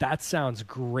 That sounds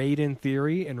great in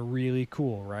theory and really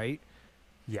cool, right?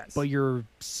 Yes. But your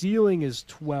ceiling is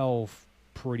 12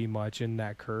 pretty much in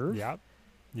that curve.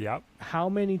 Yep. How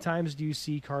many times do you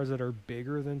see cards that are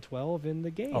bigger than 12 in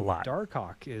the game? A lot.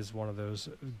 Darkhawk is one of those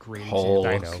great Hulk,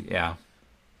 examples. yeah.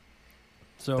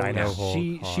 So Dino,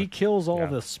 she kills all yeah.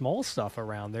 the small stuff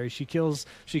around there. She kills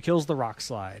the Rock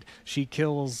Slide. She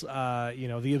kills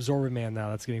the Absorbent Man now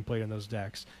that's getting played in those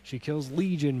decks. She kills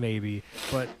Legion maybe,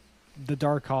 but the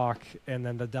Darkhawk and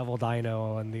then the Devil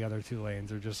Dino and the other 2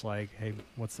 lanes are just like, hey,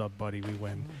 what's up, buddy? We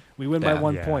win. We win by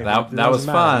 1 point. That was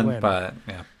fun, but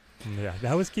yeah. Yeah,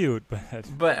 that was cute,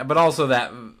 but also that,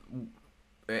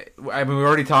 I mean, we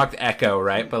already talked Echo,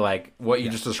 right? But like what you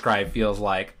just described feels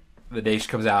like the day she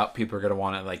comes out, people are gonna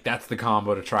want it. Like that's the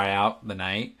combo to try out the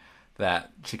night that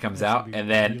she comes out, and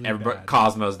then really everybody bad.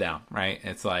 Cosmo's down, right?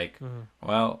 It's like,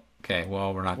 well, okay,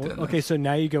 well we're not doing okay, this. so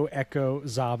now you go Echo,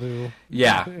 Zabu.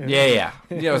 Yeah.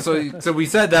 So we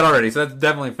said that already, so that's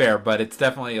definitely fair. But it's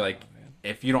definitely like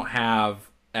if you don't have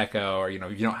Echo or you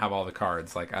don't have all the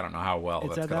cards, like I don't know how well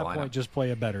It's that's at gonna that line point up. just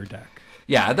play a better deck.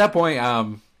 Yeah, at that point,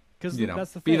 Because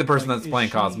that's the be thing. the person like, that's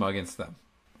playing Cosmo against them.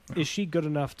 Is she good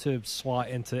enough to slot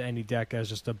into any deck as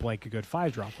just a blank a good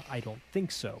 5-drop? I don't think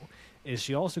so. Is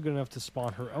she also good enough to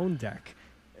spawn her own deck?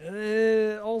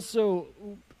 Also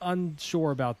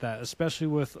unsure about that, especially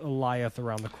with Eliath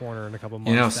around the corner in a couple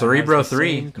months. Cerebro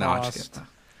 3. No, I'm just kidding.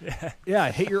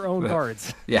 Yeah, hit your own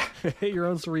cards. Yeah. Hit your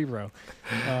own Cerebro.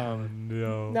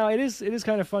 no. Now it is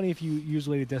kind of funny if you use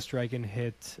Lady Deathstrike and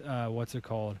hit what's it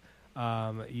called?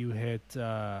 You hit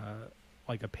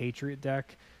like a Patriot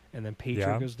deck, and then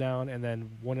Patriot goes down, and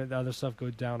then one of the other stuff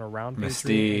goes down around Mystique,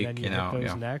 Patriot, and then you hit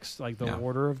those next, like the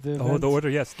order of the Oh, events. the order,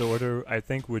 yes. The order, I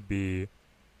think, would be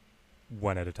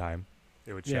one at a time.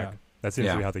 It would check. Yeah. That seems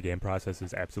to be how the game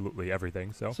processes absolutely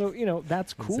everything. So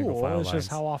that's In single cool. file It's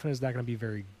just lines. how often is that going to be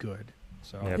very good?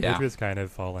 So yeah, Patriot's kind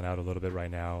of fallen out a little bit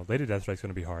right now. Lady Deathstrike's going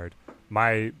to be hard.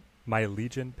 My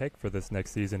Legion pick for this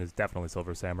next season is definitely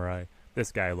Silver Samurai.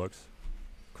 This guy looks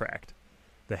cracked.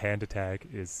 The hand attack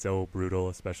is so brutal,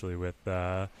 especially with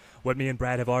what me and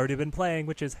Brad have already been playing,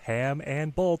 which is Ham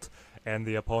and Bolt. And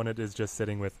the opponent is just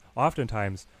sitting with,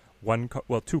 oftentimes,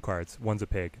 2 cards. One's a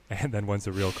pig, and then one's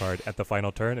a real card at the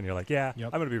final turn. And you're like, I'm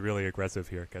going to be really aggressive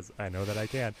here because I know that I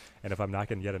can. And if I'm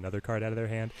knocking yet another card out of their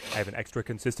hand, I have an extra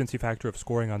consistency factor of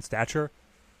scoring on stature.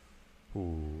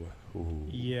 Ooh.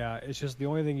 Yeah, it's just the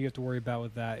only thing you have to worry about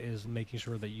with that is making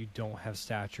sure that you don't have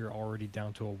stature already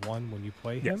down to a 1 when you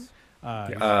play him.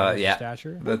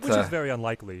 Stature. That's, which is very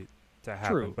unlikely to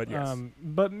happen. True, But yes.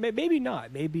 but maybe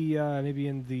not. Maybe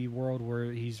in the world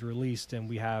where he's released and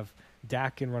we have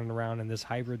Dakin running around and this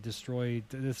hybrid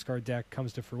discard deck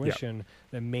comes to fruition,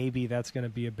 then maybe that's going to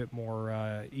be a bit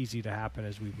more easy to happen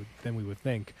than we would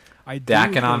think.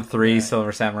 Dakin on 3,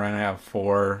 Silver Samurai I have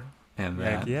 4. And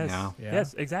then,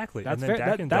 yes, exactly. That's and then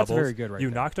very, Dakin that's doubles. very good right You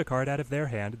there. knocked a card out of their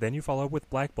hand, then you follow up with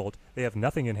Black Bolt. They have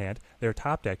nothing in hand. They're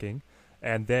top decking,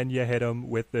 and then you hit them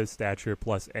with the stature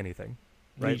plus anything.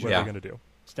 Right? Legion. What are they going to do?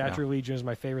 Stature Legion is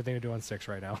my favorite thing to do on 6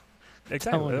 right now.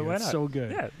 Exactly. Why It's not? so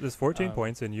good. Yeah, there's 14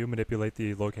 points, and you manipulate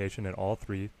the location in all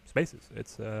 3 spaces.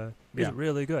 It's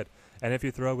really good. And if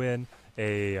you throw in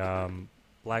a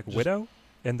Black Widow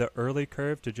in the early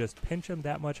curve to just pinch him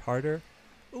that much harder,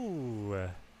 ooh,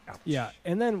 ouch. Yeah,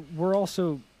 and then we're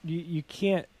also you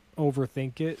can't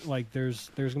overthink it. Like there's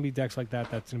gonna be decks like that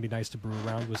that's gonna be nice to brew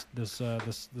around with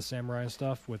the samurai and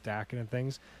stuff with Dakin and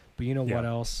things. But you know what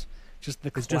else? Just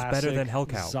the It's classic just better than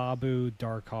Hellcow. Zabu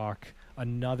Darkhawk,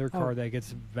 another card that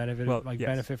gets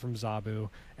benefit from Zabu,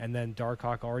 and then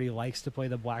Darkhawk already likes to play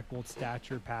the Black Bolt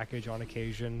Stature package on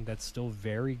occasion. That's still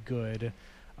very good.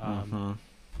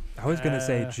 I was going to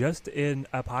say, just in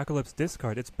Apocalypse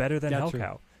discard, it's better than That's true.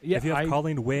 Hellcow. Yeah, if you have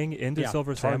Colleen Wing into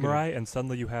Silver targeted. Samurai and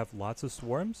suddenly you have lots of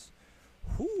swarms,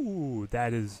 whoo,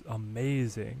 that is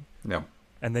amazing. Yeah.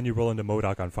 And then you roll into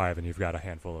MODOK on 5 and you've got a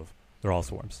handful of, they're all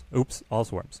swarms. Oops, all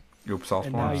swarms. Oops, all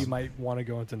And swarms. now you might want to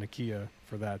go into Nakia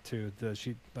for that too.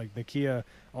 Nakia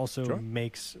also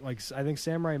makes I think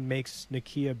Samurai makes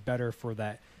Nakia better for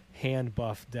that hand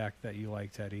buff deck that you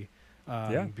like, Teddy.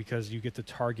 Because you get to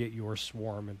target your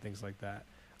swarm and things like that,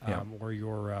 or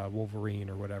your Wolverine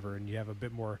or whatever, and you have a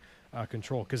bit more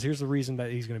control. Because here's the reason that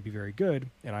he's going to be very good,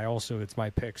 and it's my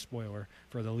pick, spoiler,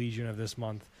 for the Legion of this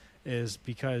month, is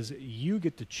because you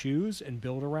get to choose and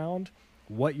build around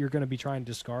what you're going to be trying to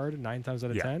discard 9 times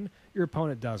out of 10. Your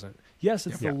opponent doesn't. Yes,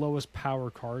 it's the lowest power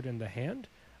card in the hand.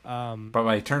 But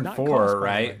by turn 4,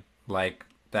 right? Like,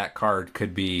 that card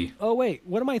could be... Oh, wait.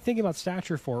 What am I thinking about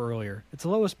Stature for earlier? It's the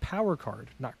lowest power card,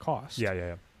 not cost.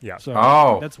 Yeah.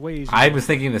 So that's way easier. I was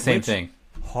thinking the same thing.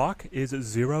 Hawk is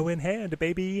 0 in hand,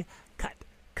 baby. Cut.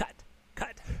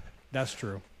 That's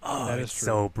true. Oh, that it's is true.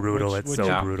 so brutal. It's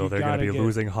so brutal. They're going to be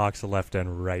losing Hawks left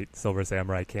and right. Silver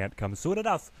Samurai can't come soon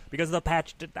enough because the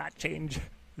patch did not change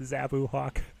Zabu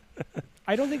Hawk.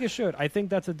 I don't think it should. I think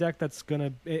that's a deck that's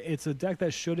it's a deck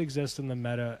that should exist in the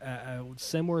meta,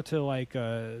 similar to like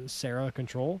Sarah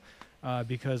Control,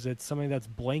 because it's something that's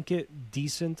blanket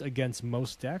decent against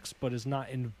most decks, but is not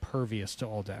impervious to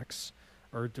all decks,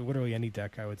 or to literally any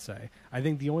deck, I would say. I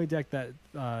think the only deck that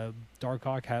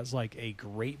Darkhawk has like a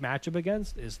great matchup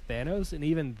against is Thanos, and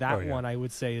even that one I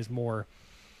would say is more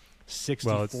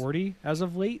 60-40 as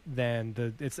of late than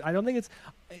I don't think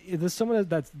there's someone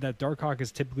that Darkhawk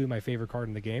is typically my favorite card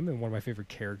in the game and one of my favorite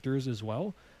characters as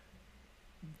well.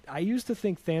 I used to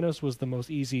think Thanos was the most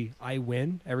easy I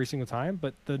win every single time,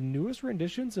 but the newest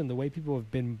renditions and the way people have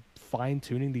been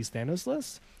fine-tuning these Thanos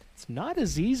lists, it's not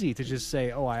as easy to just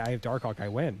say, oh, I have Darkhawk, I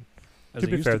win. To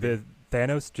be fair,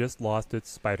 Thanos just lost its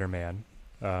Spider-Man.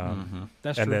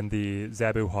 That's and true. then the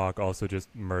Zabu Hawk also just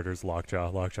murders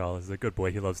Lockjaw. Lockjaw is a good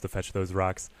boy. He loves to fetch those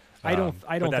rocks. I don't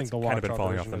think the kind of been Lockjaw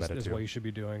falling off version the meta is too. what you should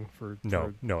be doing for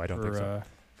No, I don't think so.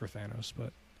 For Thanos,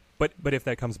 But if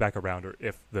that comes back around, or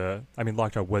if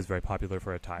Lockjaw was very popular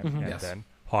for a time, and then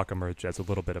Hawk emerged as a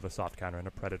little bit of a soft counter and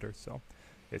a predator, so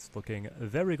it's looking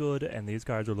very good, and these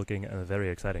cards are looking very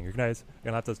exciting. You guys are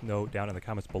going to let us know down in the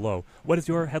comments below, what is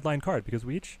your headline card? Because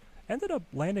we each ended up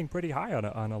landing pretty high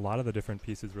on a lot of the different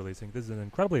pieces releasing. This is an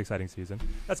incredibly exciting season.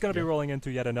 That's going to be rolling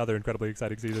into yet another incredibly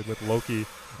exciting season with Loki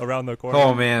around the corner.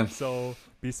 Oh, man. So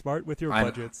be smart with your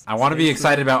budgets. I want to be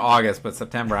excited about August, but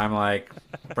September, I'm like,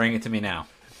 bring it to me now.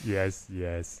 Yes.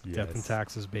 Death and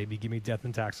Taxes, baby. Give me Death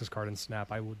and Taxes card and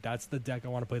Snap. That's the deck I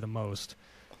want to play the most.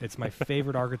 It's my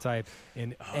favorite archetype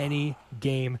in any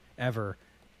game ever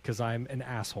because I'm an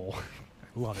asshole.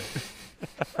 I love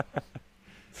it.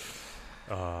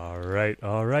 All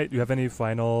right. Do you have any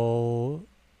final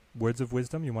words of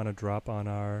wisdom you want to drop on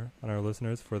our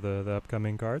listeners for the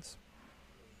upcoming cards?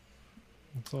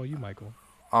 It's all you, Michael.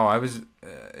 Oh,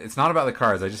 it's not about the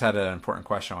cards. I just had an important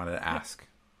question I wanted to ask.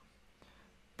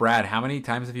 Brad, how many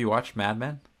times have you watched Mad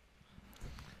Men?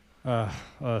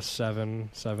 7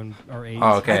 or 8.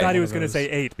 Oh, okay. I thought he was going to say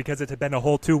 8 because it had been a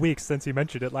whole 2 weeks since he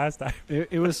mentioned it last time.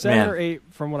 It was 7 or 8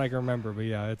 from what I can remember, but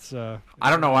yeah, it's. I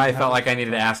don't know why I felt like I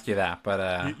needed to ask you that,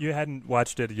 but you hadn't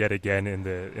watched it yet again in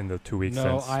the 2 weeks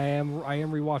no, since. I am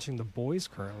rewatching The Boys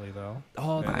currently though.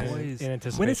 Oh, The Boys. In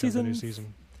anticipation when is of the new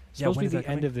season. It's supposed to be the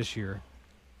end of this year.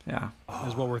 Yeah,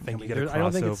 is what we're thinking. We get a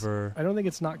crossover. I don't think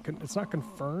it's not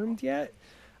confirmed yet.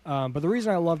 But the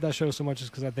reason I love that show so much is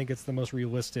because I think it's the most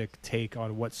realistic take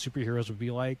on what superheroes would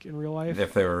be like in real life.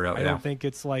 If they were real, I don't think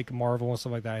it's like Marvel and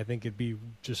stuff like that. I think it'd be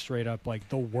just straight up like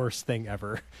the worst thing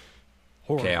ever.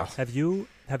 Horrible. Chaos. Have you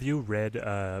read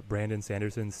Brandon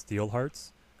Sanderson's Steel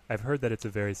Hearts? I've heard that it's a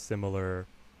very similar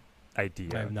idea.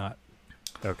 I have not.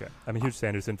 Okay, I'm a huge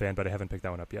Sanderson fan, but I haven't picked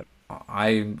that one up yet.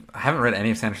 I haven't read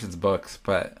any of Sanderson's books,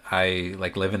 but I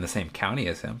live in the same county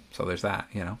as him, so there's that,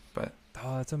 But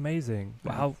Oh, that's amazing.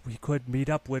 Wow, we could meet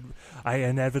up when I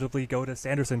inevitably go to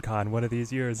Sanderson Con one of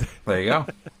these years. There you go.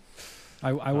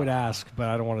 I would ask, but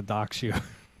I don't want to dox you.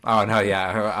 Oh, no,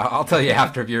 yeah. I'll tell you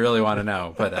after if you really want to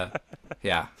know. But,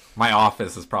 yeah, my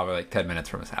office is probably like 10 minutes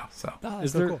from his house. So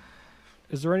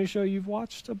Is there any show you've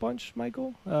watched a bunch,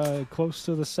 Michael? Close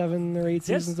to the 7 or 8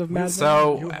 seasons of Mad Men?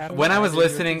 So when I was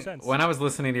listening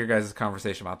to your guys'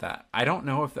 conversation about that, I don't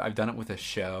know if I've done it with a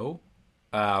show.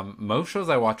 Most shows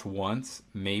I watch once,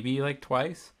 maybe like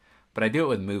twice, but I do it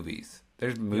with movies.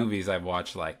 There's movies I've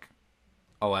watched like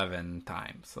 11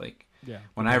 times. Like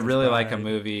when I really like a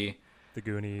movie, The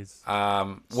Goonies.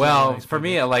 Well, for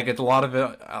me, like it's a lot of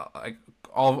it, like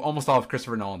almost all of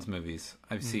Christopher Nolan's movies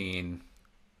I've seen.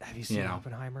 Have you seen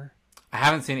Oppenheimer? I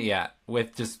haven't seen it yet.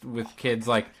 With kids,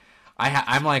 like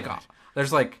I'm like,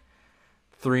 there's like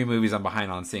 3 movies I'm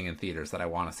behind on seeing in theaters that I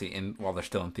want to see while they're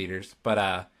still in theaters.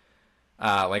 But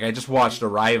like I just watched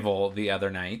Arrival the other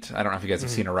night. I don't know if you guys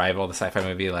have seen Arrival, the sci-fi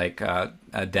movie, like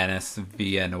Denis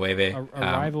Villeneuve.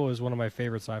 Arrival is one of my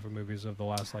favorite sci-fi movies of the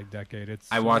last like decade. It's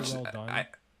I watched. well done.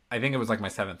 I think it was like my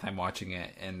 7th time watching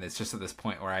it, and it's just at this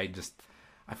point where I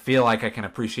feel like I can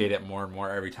appreciate it more and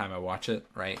more every time I watch it.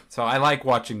 Right. So I like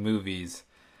watching movies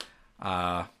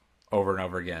over and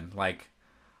over again. Like.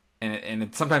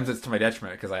 And sometimes it's to my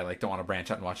detriment because I like don't want to branch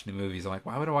out and watch new movies. I'm like,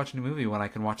 why would I watch a new movie when I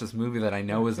can watch this movie that I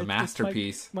know is a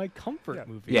masterpiece? It's my comfort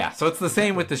movie. Yeah, so it's the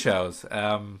same with the shows.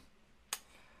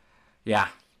 Yeah,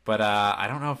 but I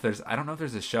don't know if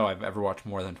there's a show I've ever watched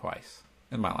more than twice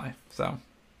in my life. So,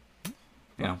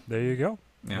 There you go.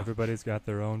 Yeah. Everybody's got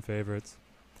their own favorites.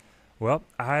 Well,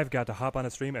 I've got to hop on a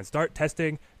stream and start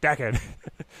testing Dakin.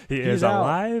 He's is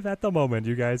alive at the moment.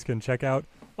 You guys can check out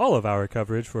all of our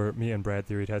coverage for me and Brad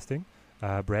Theory testing.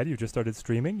 Brad, you just started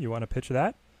streaming. You want to pitch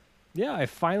that? Yeah, I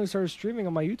finally started streaming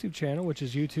on my YouTube channel, which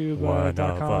is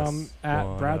youtube.com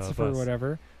 @Bradsifer or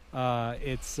whatever.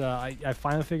 I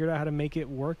finally figured out how to make it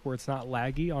work where it's not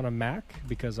laggy on a Mac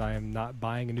because I am not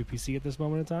buying a new PC at this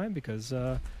moment in time because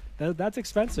that's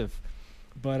expensive.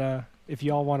 But if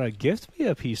y'all want to gift me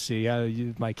a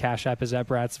PC, my Cash App is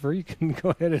 @Bradsifer. You can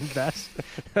go ahead and invest.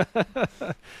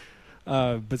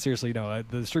 But seriously, no,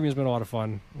 the streaming has been a lot of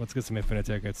fun. Let's get some Infinite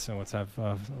tickets and let's have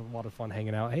a lot of fun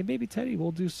hanging out. Hey, maybe Teddy,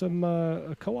 we'll do some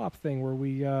a co-op thing where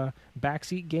we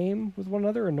backseat game with one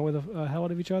another, annoy the hell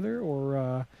out of each other,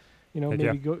 or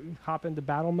maybe go hop into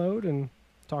battle mode and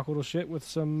talk a little shit with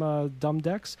some dumb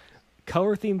decks.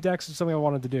 Color themed decks is something I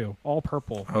wanted to do. All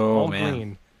purple, all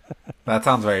green. That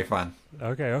sounds very fun.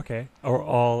 Okay. Or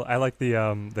all. I like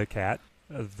the cat.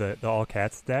 The all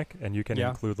cats deck, and you can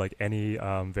include like any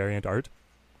variant art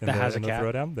in the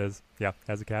throwdown.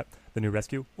 Has a cat. The new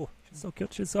rescue. Oh,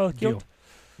 she's so cute. Deal.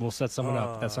 We'll set someone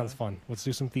up. That sounds fun. Let's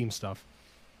do some theme stuff.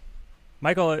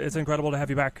 Michael, it's incredible to have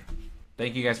you back.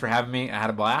 Thank you guys for having me. I had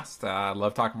a blast. I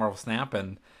love talking Marvel Snap,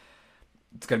 and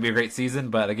it's going to be a great season.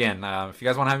 But again, if you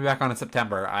guys want to have me back on in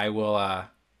September, I will.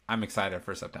 I'm excited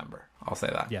for September. I'll say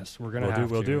that. Yes, we're going to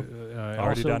We'll do.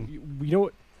 Already done. You know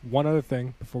what? One other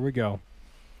thing before we go.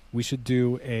 We should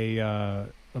do a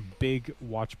big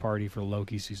watch party for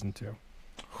Loki season 2.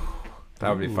 That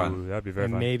would be fun. That'd be very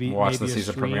fun. Maybe watch the a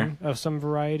season stream premiere of some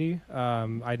variety.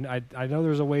 I know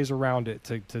there's a ways around it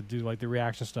to do like the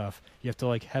reaction stuff. You have to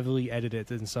like heavily edit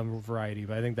it in some variety,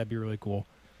 but I think that'd be really cool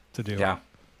to do. Yeah,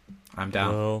 I'm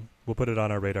down. We'll put it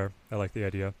on our radar. I like the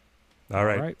idea. All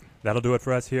right. That'll do it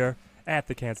for us here at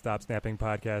the Can't Stop Snapping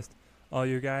podcast. All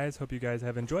you guys, hope you guys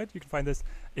have enjoyed. You can find this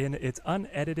in its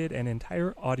unedited and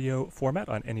entire audio format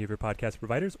on any of your podcast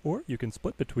providers, or you can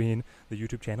split between the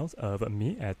YouTube channels of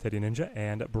me at Teddy Ninja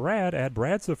and Brad at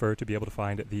Bradsifer to be able to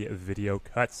find the video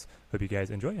cuts. Hope you guys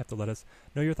enjoy. You have to let us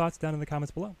know your thoughts down in the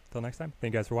comments below. Until next time,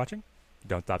 thank you guys for watching.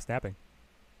 Don't stop snapping.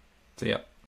 See ya.